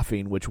Enter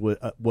Laughing, which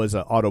was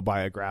an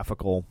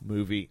autobiographical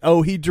movie.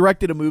 Oh, he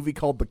directed a movie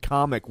called The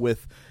Comic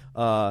with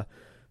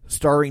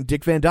starring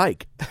Dick Van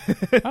Dyke,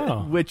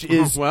 which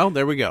is well,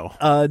 there we go.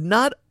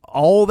 Not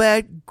all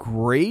that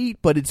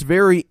great, but it's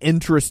very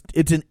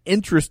It's an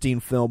interesting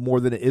film more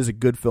than it is a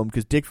good film,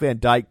 because Dick Van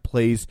Dyke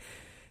plays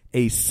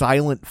a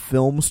silent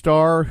film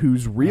star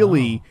who's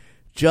really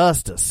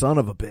just a son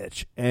of a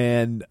bitch,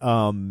 and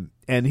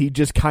he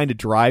just kind of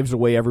drives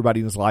away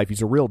everybody in his life.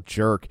 He's a real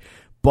jerk.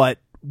 But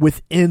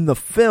within the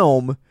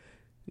film,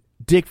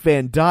 Dick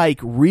Van Dyke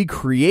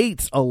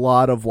recreates a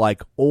lot of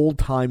old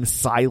time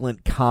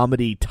silent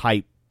comedy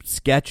type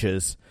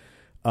sketches,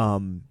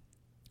 as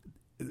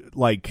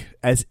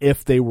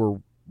if they were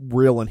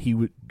real and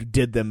he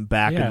did them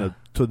back in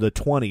the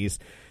 20s.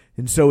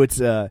 And so it's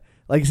like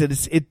I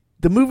said,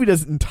 the movie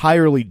doesn't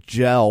entirely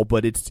gel,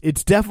 but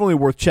it's definitely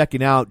worth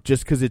checking out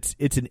just because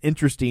it's an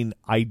interesting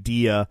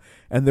idea,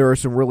 and there are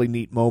some really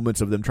neat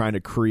moments of them trying to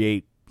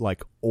create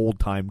like old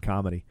time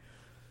comedy.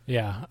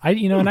 Yeah,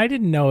 and I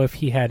didn't know if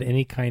he had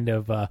any kind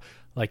of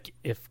like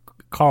if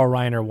Carl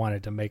Reiner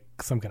wanted to make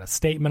some kind of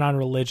statement on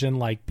religion,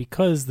 like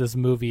because this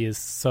movie is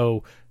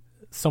so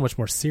much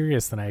more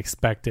serious than I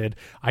expected.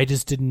 I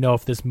just didn't know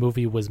if this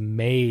movie was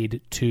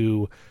made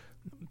to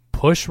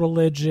push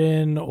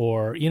religion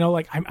or,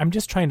 like I'm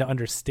just trying to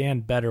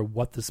understand better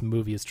what this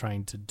movie is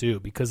trying to do,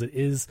 because it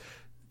is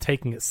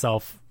taking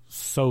itself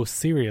so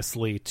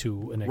seriously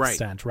to an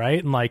extent,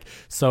 right? And like,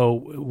 so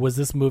was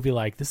this movie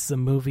like, this is a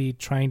movie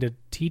trying to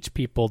teach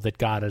people that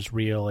God is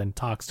real and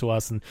talks to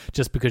us, and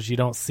just because you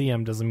don't see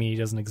him doesn't mean he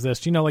doesn't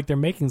exist. Like they're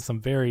making some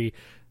very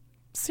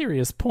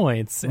serious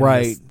points in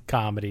this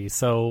comedy.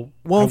 So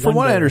from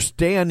what I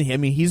understand, I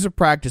mean, he's a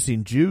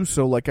practicing Jew,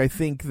 so like I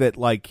think that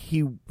like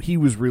he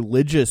was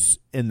religious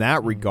in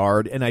that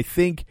regard, and I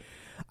think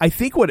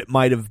what it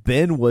might have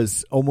been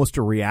was almost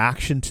a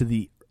reaction to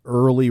the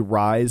early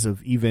rise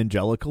of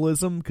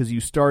evangelicalism, because you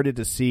started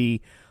to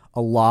see a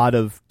lot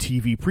of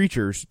TV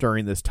preachers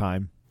during this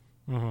time,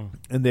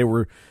 and they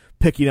were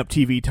picking up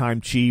TV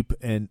time cheap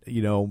and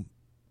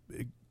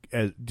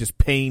just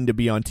paying to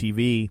be on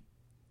TV.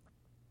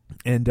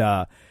 And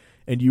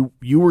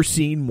you were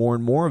seeing more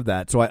and more of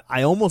that. So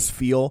I almost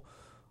feel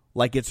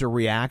like it's a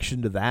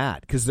reaction to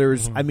that, because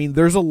there's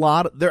there's a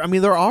lot there. I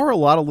mean, there are a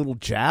lot of little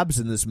jabs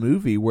in this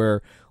movie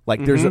where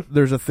like there's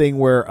a thing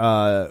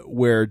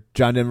where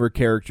John Denver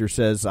character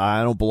says,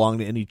 I don't belong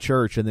to any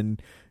church, and then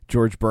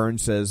George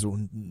Burns says,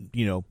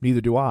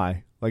 neither do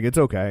I. Like, it's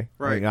okay.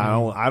 Right. Like,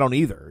 I don't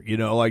either.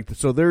 Like,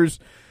 so there's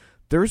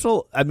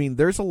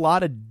a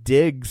lot of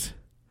digs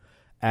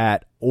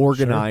at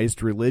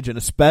organized religion,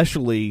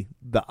 especially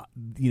the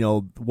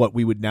what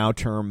we would now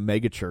term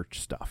megachurch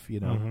stuff.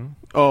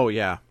 Oh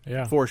yeah,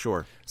 for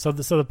sure. So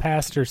the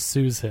pastor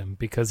sues him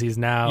because he's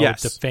now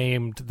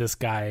defamed this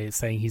guy,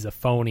 saying he's a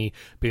phony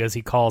because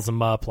he calls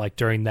him up like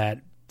during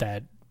that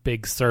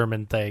big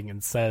sermon thing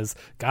and says,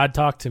 God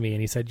talked to me and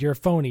he said, you're a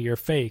phony, you're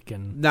fake.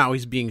 And now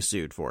he's being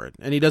sued for it,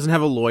 and he doesn't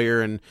have a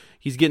lawyer, and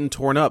he's getting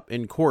torn up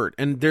in court.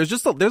 And there's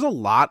a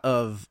lot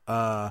of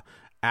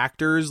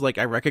actors. Like,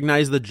 I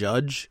recognize the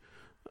judge,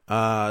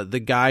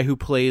 the guy who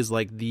plays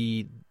like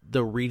the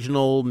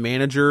regional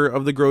manager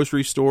of the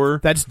grocery store.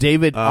 That's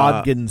David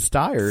Ogden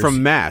Stiers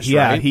from MASH.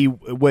 Yeah, right?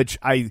 which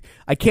I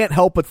can't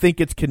help but think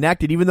it's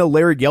connected, even though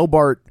Larry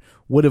Gelbart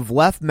would have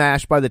left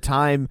MASH by the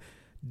time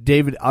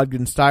David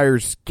Ogden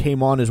Stiers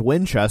came on as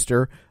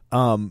Winchester.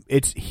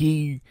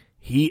 He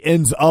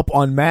ends up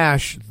on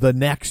MASH the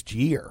next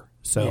year.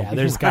 So yeah,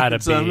 there's got to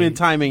be. So, I mean,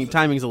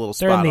 timing's a little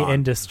spot on. They're in the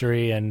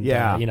industry, and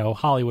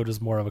Hollywood is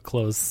more of a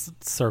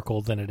closed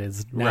circle than it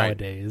is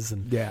nowadays.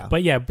 Right. And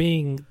but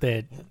being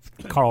that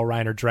Carl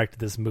Reiner directed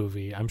this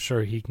movie, I'm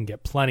sure he can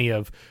get plenty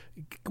of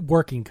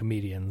working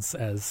comedians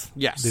as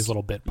these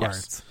little bit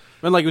parts.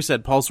 And like we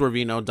said, Paul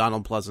Sorvino,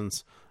 Donald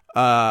Pleasance.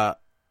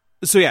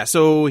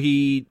 So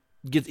he's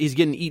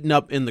getting eaten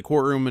up in the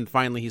courtroom, and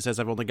finally he says,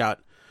 "I've only got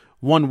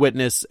one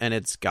witness, and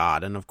it's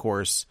God." And of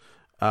course,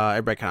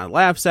 everybody kind of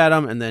laughs at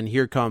him, and then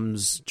here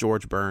comes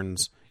George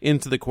Burns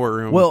into the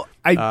courtroom. Well,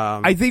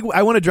 I think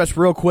I want to address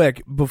real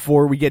quick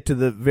before we get to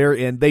the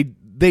very end.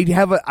 They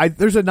have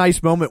there's a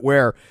nice moment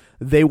where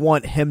they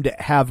want him to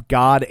have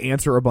God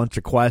answer a bunch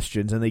of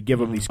questions, and they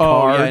give him these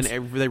cards.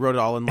 And they wrote it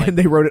all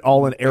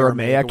in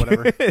Aramaic or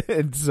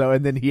whatever.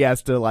 and then he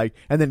has to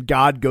and then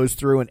God goes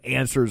through and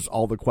answers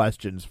all the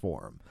questions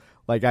for him.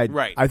 Like I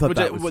thought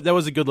that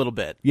was a good little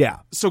bit. Yeah.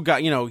 So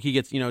God, he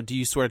gets, do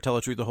you swear to tell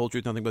the truth, the whole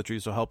truth, nothing but the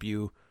truth, so help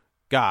you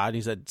God? And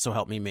he said, so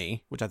help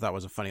me, which I thought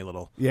was a funny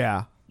little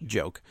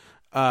joke.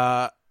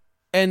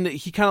 And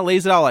he kind of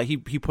lays it all out. He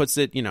puts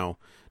it,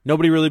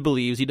 nobody really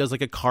believes. He does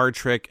like a card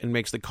trick and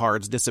makes the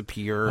cards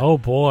disappear. Oh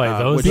boy,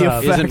 those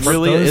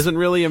isn't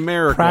really a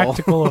miracle.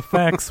 Practical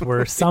effects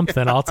were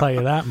something, I'll tell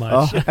you that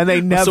much. And they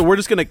never. So we're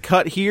just gonna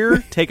cut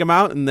here, take them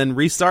out, and then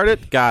restart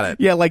it. Got it.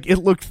 Yeah, like it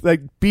looks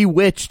like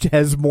Bewitched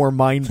has more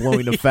mind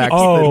blowing effects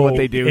than what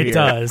they do here. It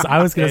does.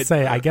 I was gonna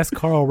say, I guess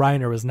Carl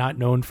Reiner was not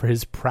known for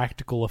his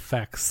practical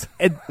effects.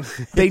 And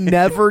they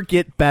never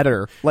get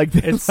better. Like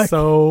it's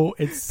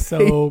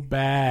so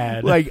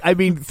bad. Like, I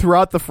mean,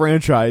 throughout the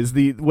franchise,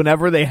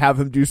 whenever they have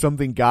him do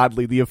something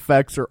godly, the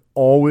effects are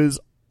always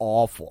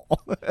awful.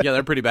 Yeah,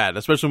 they're pretty bad,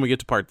 especially when we get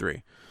to part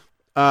 3.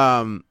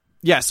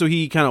 So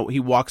he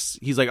walks,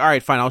 he's like, all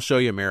right, fine, I'll show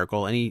you a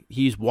miracle. And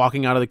he's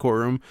walking out of the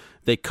courtroom.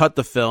 They cut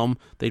the film.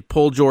 They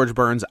pull George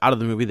Burns out of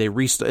the movie. They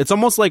restart. It's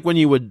almost like when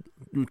you would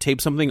tape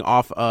something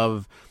off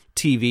of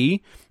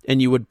TV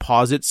and you would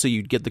pause it so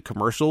you'd get the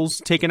commercials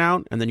taken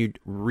out, and then you'd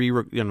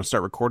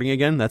start recording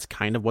again. That's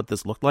kind of what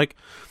this looked like.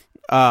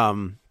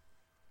 And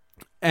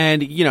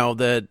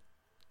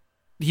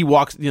he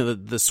walks,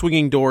 the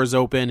swinging doors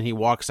open, he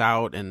walks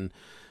out, and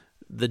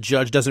the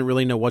judge doesn't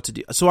really know what to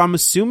do. So I'm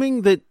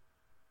assuming that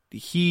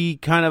he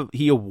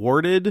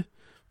awarded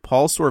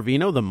Paul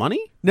Sorvino the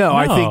money? No,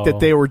 I think that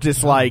they were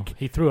just like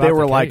he threw they out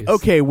were the like, case.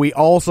 okay, we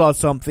all saw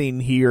something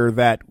here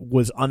that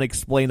was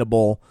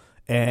unexplainable,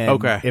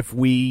 and if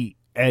we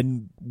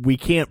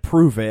can't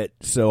prove it,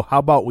 so how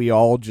about we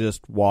all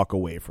just walk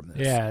away from this?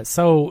 Yeah.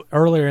 So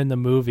earlier in the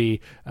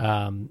movie,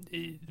 John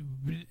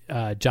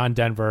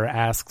Denver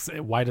asks,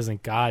 why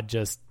doesn't God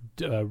just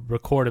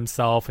record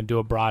himself and do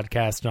a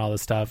broadcast and all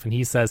this stuff? And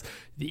he says,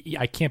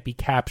 I can't be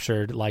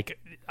captured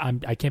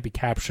I can't be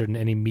captured in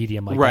any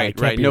medium like that.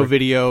 Right. No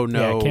video,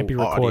 no it can't be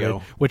recorded.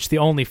 audio. Which the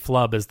only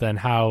flub is then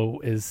how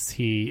is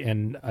he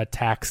in a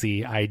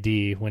taxi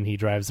ID when he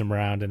drives him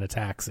around in a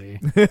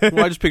taxi? Well,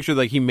 I just pictured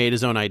like he made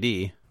his own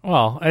ID.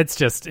 Well, it's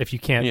just if you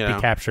can't You know.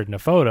 be captured in a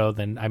photo,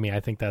 then I mean I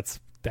think that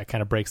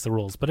kind of breaks the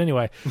rules. But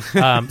anyway,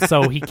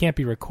 so he can't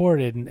be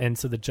recorded, and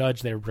so the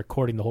judge, they're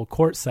recording the whole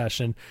court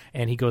session,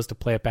 and he goes to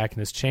play it back in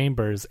his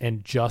chambers,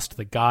 and just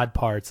the God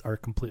parts are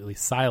completely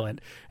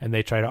silent, and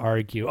they try to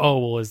argue, oh,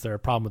 well, is there a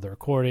problem with the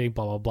recording,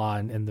 blah, blah, blah,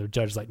 and the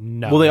judge's like,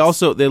 no. Well,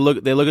 they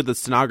look at the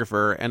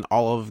stenographer, and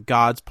all of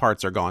God's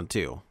parts are gone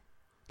too.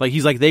 Like,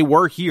 he's like, they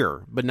were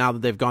here, but now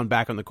that they've gone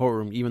back in the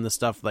courtroom, even the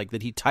stuff like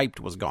that he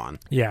typed was gone.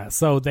 Yeah,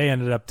 so they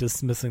ended up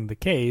dismissing the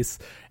case,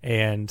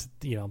 and,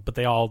 but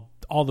they all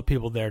the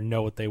people there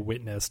know what they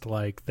witnessed.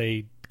 Like,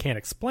 they can't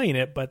explain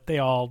it, but they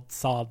all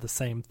saw the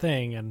same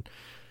thing, and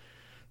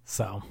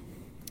so,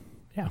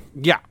 yeah.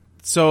 Yeah,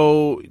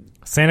 so...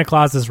 Santa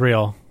Claus is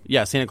real.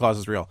 Yeah, Santa Claus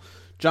is real.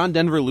 John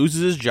Denver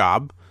loses his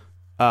job.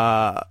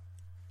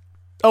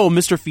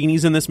 Mr.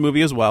 Feeney's in this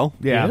movie as well.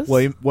 Yeah,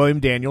 William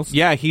Daniels.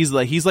 Yeah, he's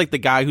like the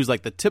guy who's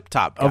like the tip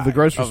top of the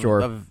grocery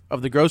store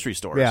of the grocery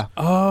stores. Yeah.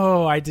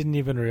 Oh, I didn't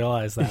even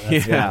realize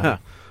that.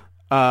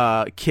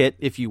 Yeah. Kit,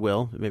 if you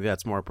will. Maybe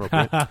that's more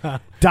appropriate.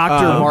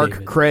 Dr.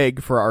 Mark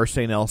Craig for our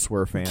St.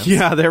 Elsewhere fans.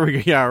 Yeah, there we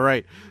go. Yeah,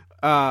 right.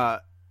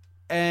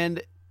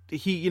 And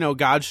he,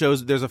 God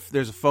shows there's a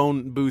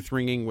phone booth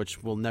ringing,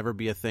 which will never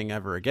be a thing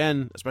ever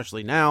again,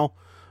 especially now.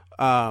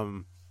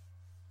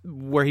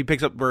 Where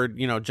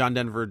John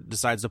Denver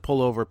decides to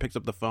pull over, picks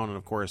up the phone, and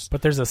of course...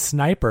 But there's a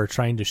sniper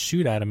trying to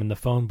shoot at him in the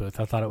phone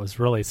booth. I thought it was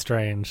really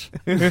strange.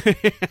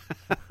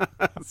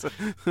 It's a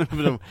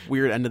bit of a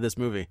weird end of this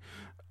movie.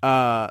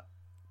 And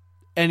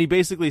he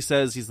basically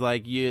says, he's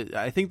like,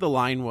 I think the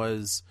line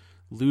was,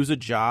 lose a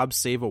job,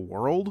 save a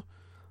world.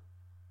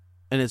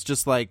 And it's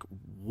just like,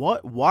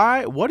 what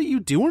are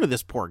you doing to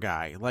this poor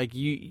guy? Like,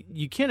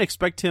 you can't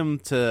expect him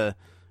to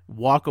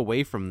walk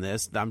away from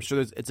this. I'm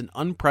sure it's an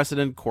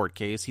unprecedented court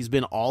case. He's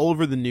been all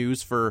over the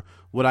news for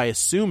what I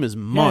assume is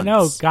months. Yeah,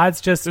 no,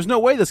 God's just... There's no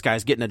way this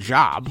guy's getting a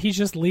job. He's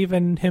just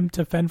leaving him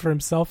to fend for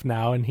himself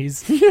now, and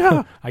he's...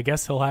 Yeah. I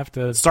guess he'll have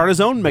to... Start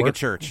his own mega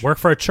church. Work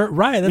for a church.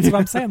 Right, that's what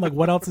I'm saying. Like,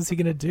 what else is he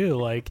going to do?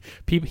 Like,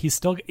 he's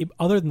still...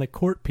 Other than the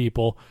court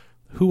people...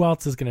 Who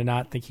else is going to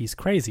not think he's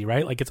crazy,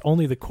 right? Like, it's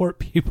only the court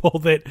people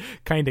that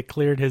kind of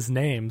cleared his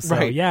name. So,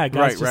 right. yeah,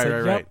 God's just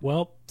right. yep,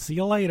 well, see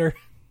you later.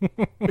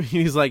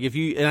 He's like,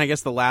 and I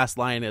guess the last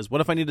line is, what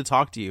if I need to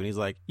talk to you? And he's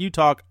like, you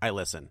talk, I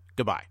listen.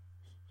 Goodbye.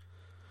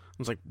 I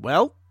was like,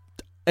 well,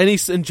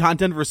 and John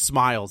Denver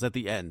smiles at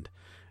the end.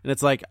 And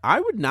it's like,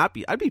 I'd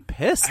be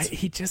pissed.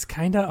 He just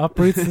kind of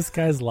uproots this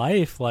guy's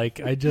life. Like,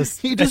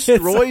 he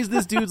destroys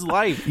this dude's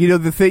life.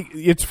 The thing,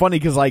 it's funny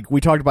because like we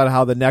talked about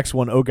how the next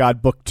one, Oh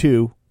God, Book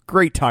 2,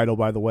 great title,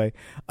 by the way.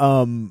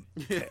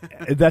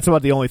 That's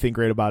about the only thing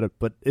great about it,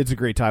 but it's a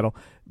great title.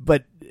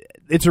 But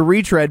it's a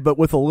retread, but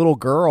with a little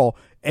girl,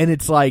 and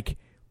it's like,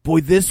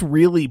 boy, this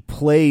really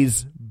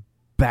plays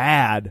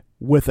bad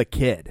with a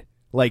kid.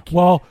 Like,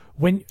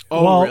 when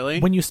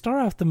you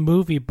start off the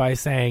movie by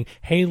saying,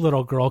 "Hey,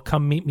 little girl,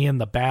 come meet me in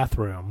the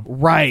bathroom,"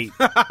 right?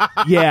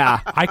 Yeah,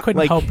 I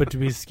couldn't help but to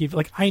be skeeved.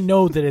 Like, I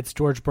know that it's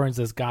George Burns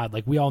as God.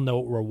 Like, we all know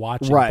what we're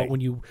watching, right? But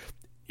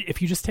if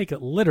you just take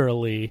it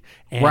literally,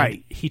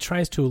 and he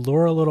tries to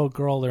lure a little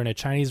girl there in a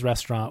Chinese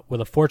restaurant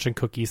with a fortune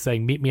cookie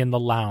saying, meet me in the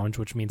lounge,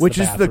 which means which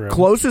is the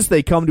closest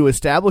they come to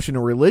establishing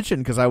a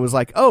religion, because I was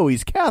like, oh,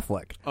 he's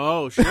Catholic.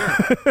 Oh, sure.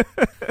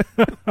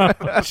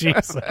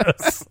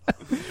 Jesus.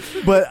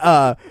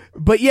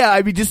 But yeah,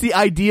 I mean, just the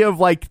idea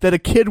of like that a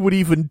kid would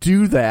even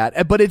do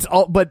that.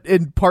 But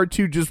in part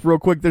 2, just real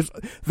quick,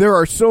 there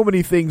are so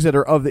many things that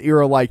are of the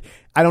era. Like,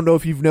 I don't know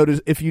if you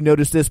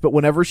noticed this, but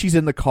whenever she's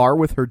in the car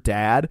with her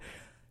dad,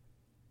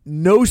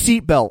 no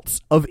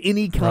seatbelts of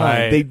any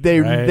kind. Right,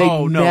 they right.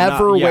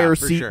 never wear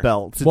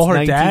seatbelts. Sure. Well,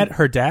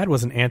 her dad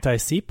was an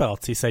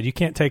anti-seatbelts. He said, "You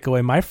can't take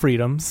away my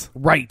freedoms."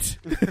 Right.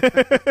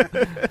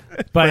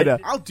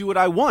 But I'll do what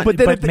I want. But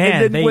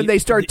then, when they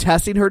start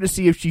testing her to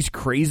see if she's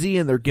crazy,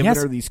 and they're giving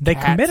her these they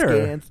CAT commit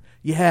her. scans.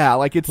 Yeah,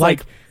 like it's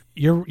like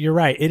you're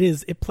right. It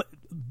is.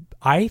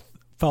 I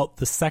felt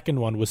the second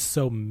one was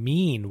so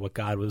mean what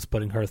God was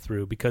putting her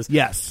through, because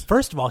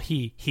first of all,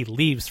 he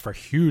leaves for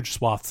huge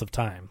swaths of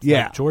time.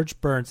 Yeah. Like, George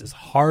Burns is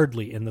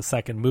hardly in the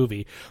second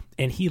movie,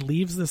 and he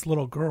leaves this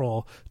little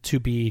girl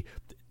to be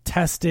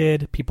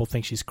tested. People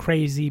think she's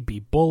crazy, be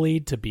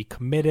bullied, to be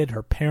committed.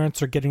 Her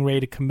parents are getting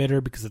ready to commit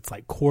her because it's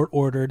like court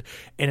ordered.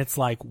 And it's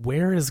like,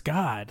 where is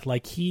God?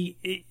 Like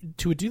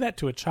to do that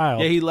to a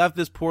child. Yeah, he left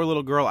this poor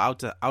little girl out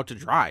to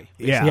dry.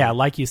 Yeah,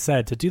 like you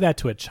said, to do that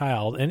to a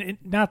child, and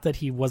not that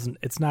he wasn't.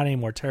 It's not any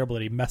more terrible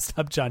that he messed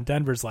up John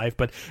Denver's life,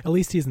 but at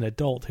least he's an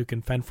adult who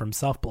can fend for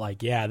himself. But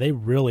like, yeah, they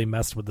really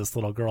messed with this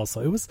little girl,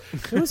 so it was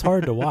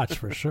hard to watch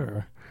for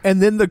sure. And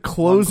then the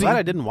closing. I'm glad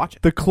I didn't watch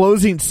it. The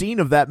closing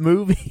scene of that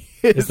movie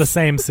is the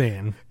same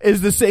scene.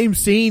 Is the same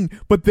scene,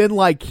 but then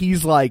like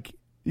he's like.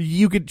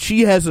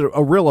 She has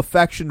a real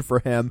affection for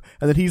him,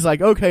 and then he's like,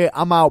 okay,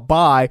 I'm out,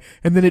 bye.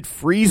 And then it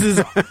freezes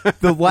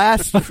the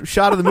last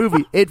shot of the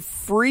movie. It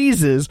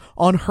freezes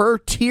on her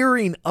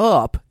tearing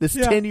up, this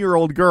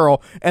 10-year-old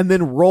girl, and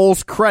then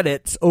rolls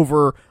credits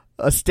over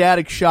a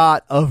static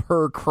shot of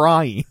her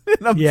crying.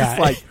 And I'm just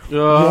like,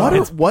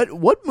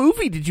 what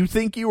movie did you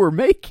think you were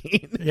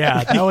making?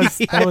 Yeah,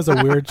 that was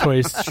a weird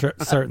choice,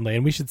 certainly.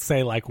 And we should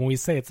say, like, when we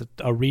say it's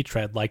a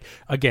retread, like,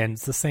 again,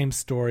 it's the same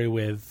story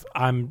with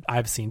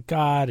I've seen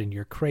God and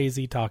you're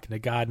crazy talking to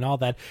God and all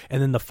that.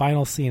 And then the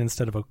final scene,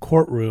 instead of a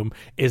courtroom,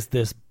 is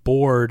this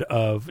board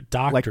of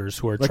doctors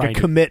who are like trying a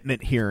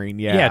commitment hearing.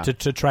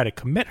 To try to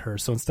commit her.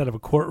 So instead of a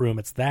courtroom,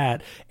 it's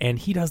that. And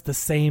he does the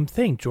same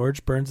thing.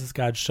 George Burns'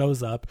 God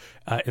shows up.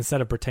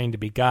 Instead of pretending to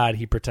be God,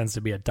 he pretends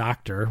to be a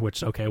doctor,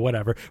 which, okay,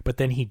 whatever. But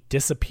then he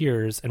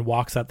disappears and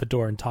walks out the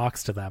door and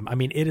talks to them. I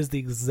mean, it is the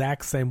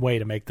exact same way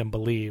to make them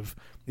believe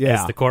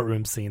as the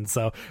courtroom scene.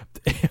 So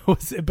it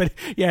was, but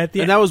yeah.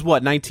 And that was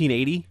what,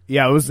 1980?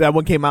 Yeah, it was. That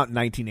one came out in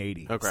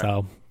 1980. Okay.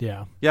 So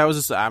yeah. Yeah,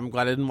 I'm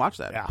glad I didn't watch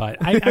that. Yeah. But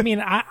I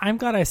mean, I'm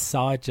glad I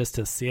saw it just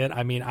to see it.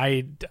 I mean,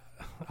 I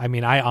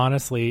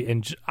honestly,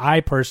 and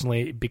I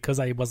personally, because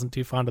I wasn't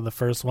too fond of the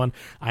first one,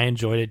 I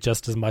enjoyed it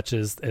just as much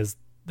as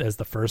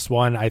the first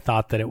one. I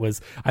thought they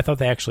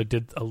actually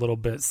did a little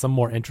bit, some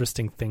more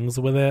interesting things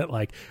with it.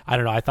 Like, I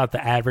don't know, I thought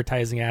the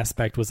advertising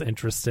aspect was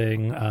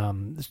interesting.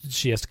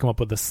 She has to come up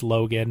with a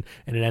slogan,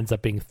 and it ends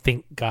up being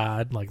Think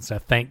God. Like, instead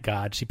of Thank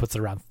God, she puts it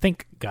around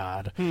Think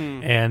God.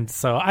 And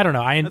so, I don't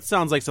know. That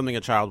sounds like something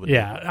a child would do.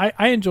 Yeah,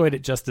 I enjoyed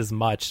it just as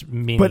much.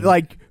 But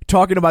like,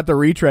 talking about the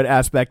retread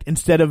aspect,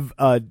 instead of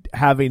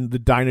having the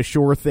Dinah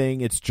Shore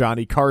thing, it's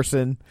Johnny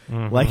Carson.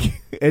 Mm-hmm.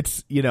 Like,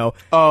 it's,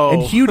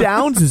 and Hugh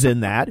Downs is in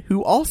that,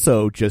 who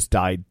also just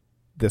died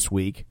this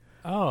week.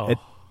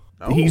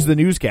 He's the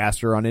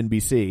newscaster on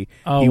NBC.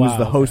 He was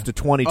the host of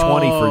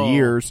 2020 for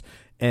years,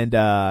 and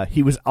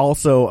he was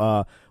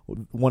also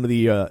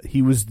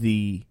he was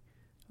the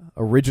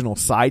original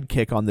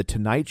sidekick on The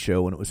Tonight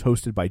Show, and it was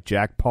hosted by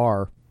Jack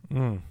Parr.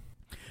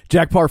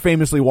 Jack Parr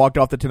famously walked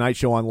off The Tonight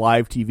Show on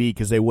live TV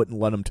because they wouldn't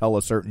let him tell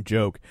a certain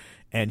joke.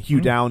 And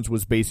Hugh Downs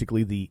was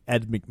basically the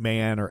Ed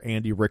McMahon or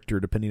Andy Richter,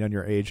 depending on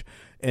your age.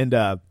 And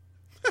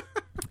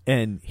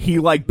he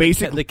like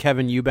basically the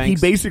Kevin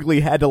Eubanks. He basically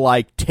had to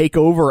like take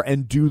over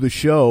and do the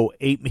show.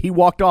 He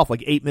walked off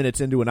like 8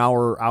 minutes into an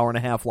hour and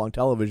a half long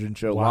television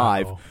show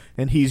live,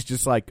 and he's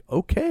just like,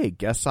 okay,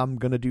 guess I'm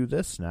gonna do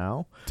this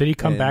now. Did he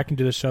come back and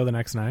do the show the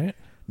next night?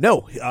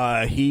 No,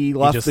 he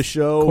left the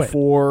show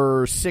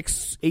for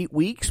 6-8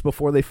 weeks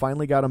before they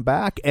finally got him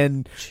back.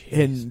 And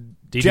did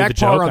he Jack do the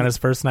joke on his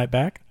first night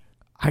back?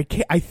 I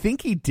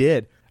think he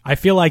did. I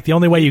feel like the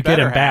only way you get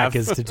him back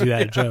is to do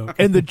that joke.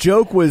 And the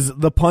joke was,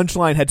 the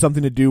punchline had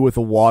something to do with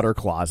a water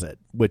closet,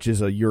 which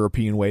is a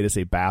European way to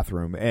say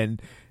bathroom.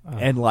 And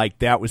like,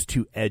 that was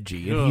too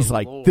edgy. And he's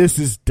like, this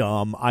is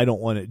dumb. I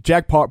don't want it.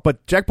 Jack Parr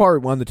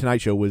on The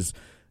Tonight Show was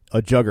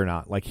a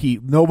juggernaut. Like,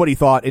 nobody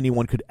thought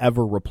anyone could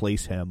ever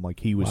replace him. Like,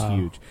 he was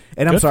huge.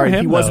 And I'm sorry,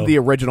 he wasn't the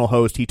original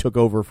host. He took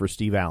over for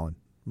Steve Allen.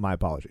 My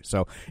apologies.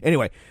 So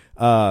anyway,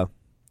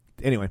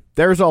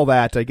 there's all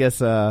that. I guess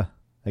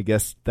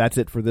that's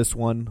it for this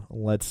one.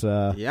 Let's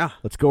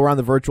go around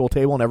the virtual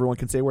table and everyone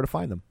can say where to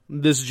find them.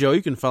 This is Joe.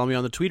 You can follow me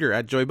on the Twitter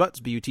at JoyButts,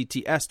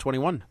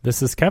 BUTTS21.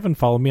 This is Kevin.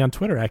 Follow me on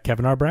Twitter at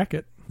Kevin R.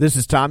 Brackett. This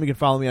is Tom. You can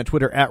follow me on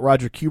Twitter at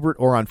Roger Kubert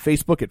or on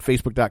Facebook at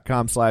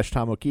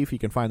Facebook.com/Tom O'Keefe. You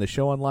can find the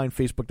show online,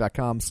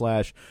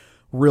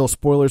 Facebook.com/Real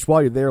Spoilers.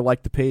 While you're there,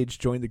 like the page,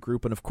 join the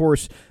group, and of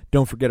course,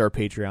 don't forget our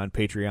Patreon,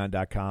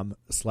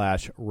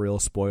 Patreon.com/Real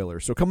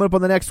Spoilers. So coming up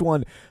on the next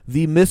one,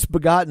 the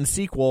Misbegotten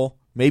sequel.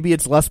 Maybe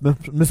it's less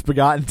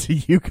misbegotten to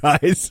you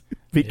guys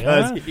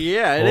because it is.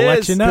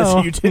 Let you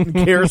know. You didn't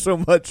care so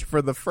much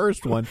for the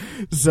first one.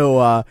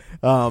 So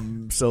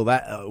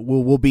that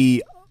will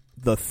be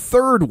the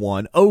third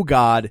one. Oh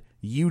God,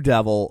 You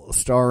Devil,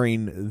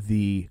 starring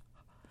the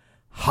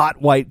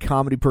hot white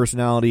comedy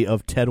personality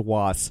of Ted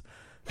Wass.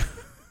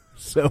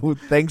 So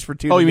thanks for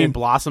tuning in. Oh, you mean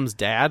Blossom's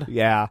dad?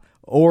 Yeah.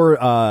 Or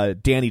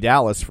Danny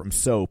Dallas from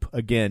Soap,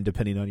 again,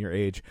 depending on your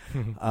age.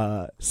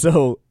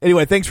 So,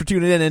 anyway, thanks for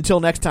tuning in. Until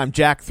next time,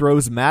 Jack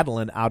throws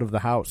Madeline out of the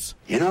house.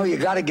 You know, you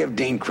got to give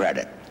Dean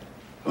credit.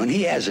 When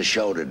he has a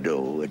show to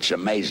do, it's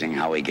amazing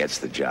how he gets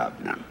the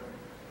job done.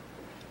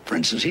 For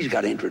instance, he's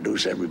got to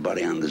introduce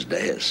everybody on this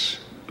dais.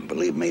 And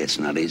believe me, it's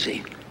not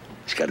easy.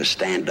 He's got to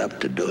stand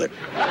up to do it.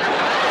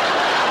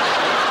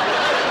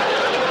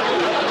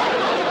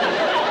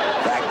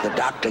 The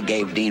doctor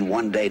gave Dean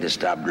 1 day to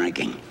stop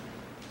drinking.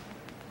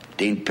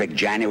 Dean picked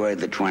January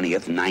the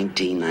 20th,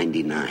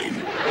 1999.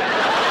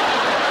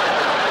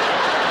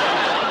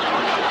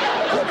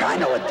 Look, I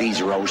know at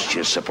these roasts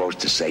you're supposed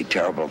to say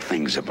terrible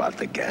things about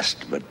the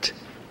guest, but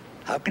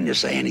how can you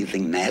say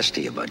anything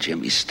nasty about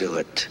Jimmy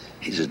Stewart?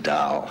 He's a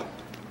doll.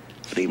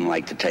 I'd even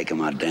like to take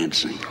him out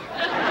dancing.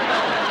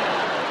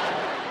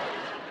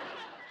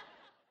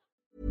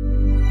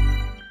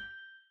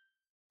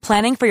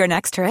 Planning for your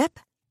next trip?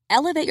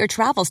 Elevate your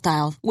travel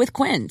style with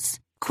Quince.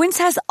 Quince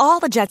has all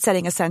the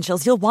jet-setting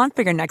essentials you'll want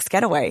for your next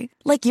getaway,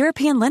 like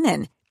European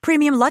linen,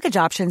 premium luggage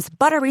options,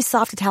 buttery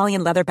soft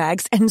Italian leather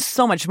bags, and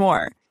so much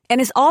more.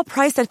 And is all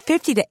priced at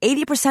 50 to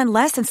 80%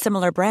 less than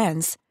similar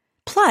brands.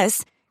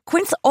 Plus,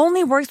 Quince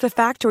only works with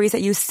factories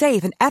that use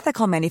safe and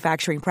ethical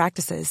manufacturing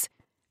practices.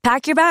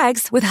 Pack your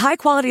bags with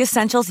high-quality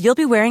essentials you'll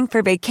be wearing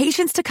for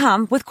vacations to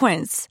come with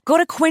Quince. Go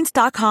to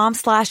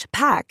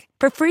quince.com/pack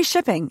for free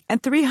shipping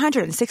and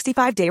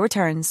 365-day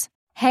returns.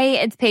 Hey,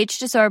 it's Paige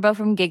DeSorbo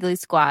from Giggly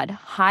Squad.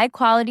 High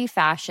quality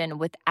fashion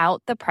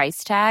without the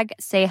price tag.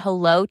 Say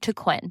hello to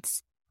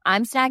Quince.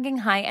 I'm snagging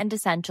high-end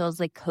essentials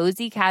like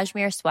cozy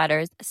cashmere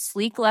sweaters,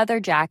 sleek leather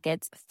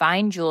jackets,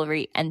 fine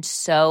jewelry, and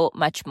so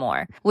much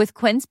more. With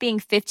Quince being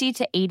 50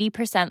 to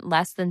 80%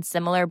 less than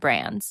similar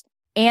brands.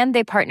 And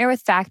they partner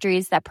with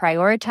factories that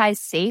prioritize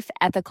safe,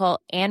 ethical,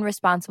 and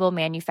responsible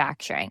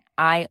manufacturing.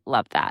 I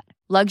love that.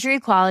 Luxury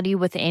quality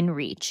within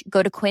reach.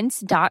 Go to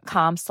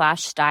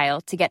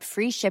quince.com/style to get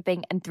free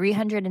shipping and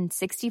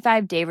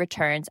 365-day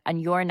returns on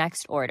your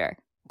next order.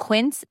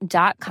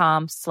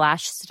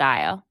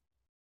 Quince.com/style.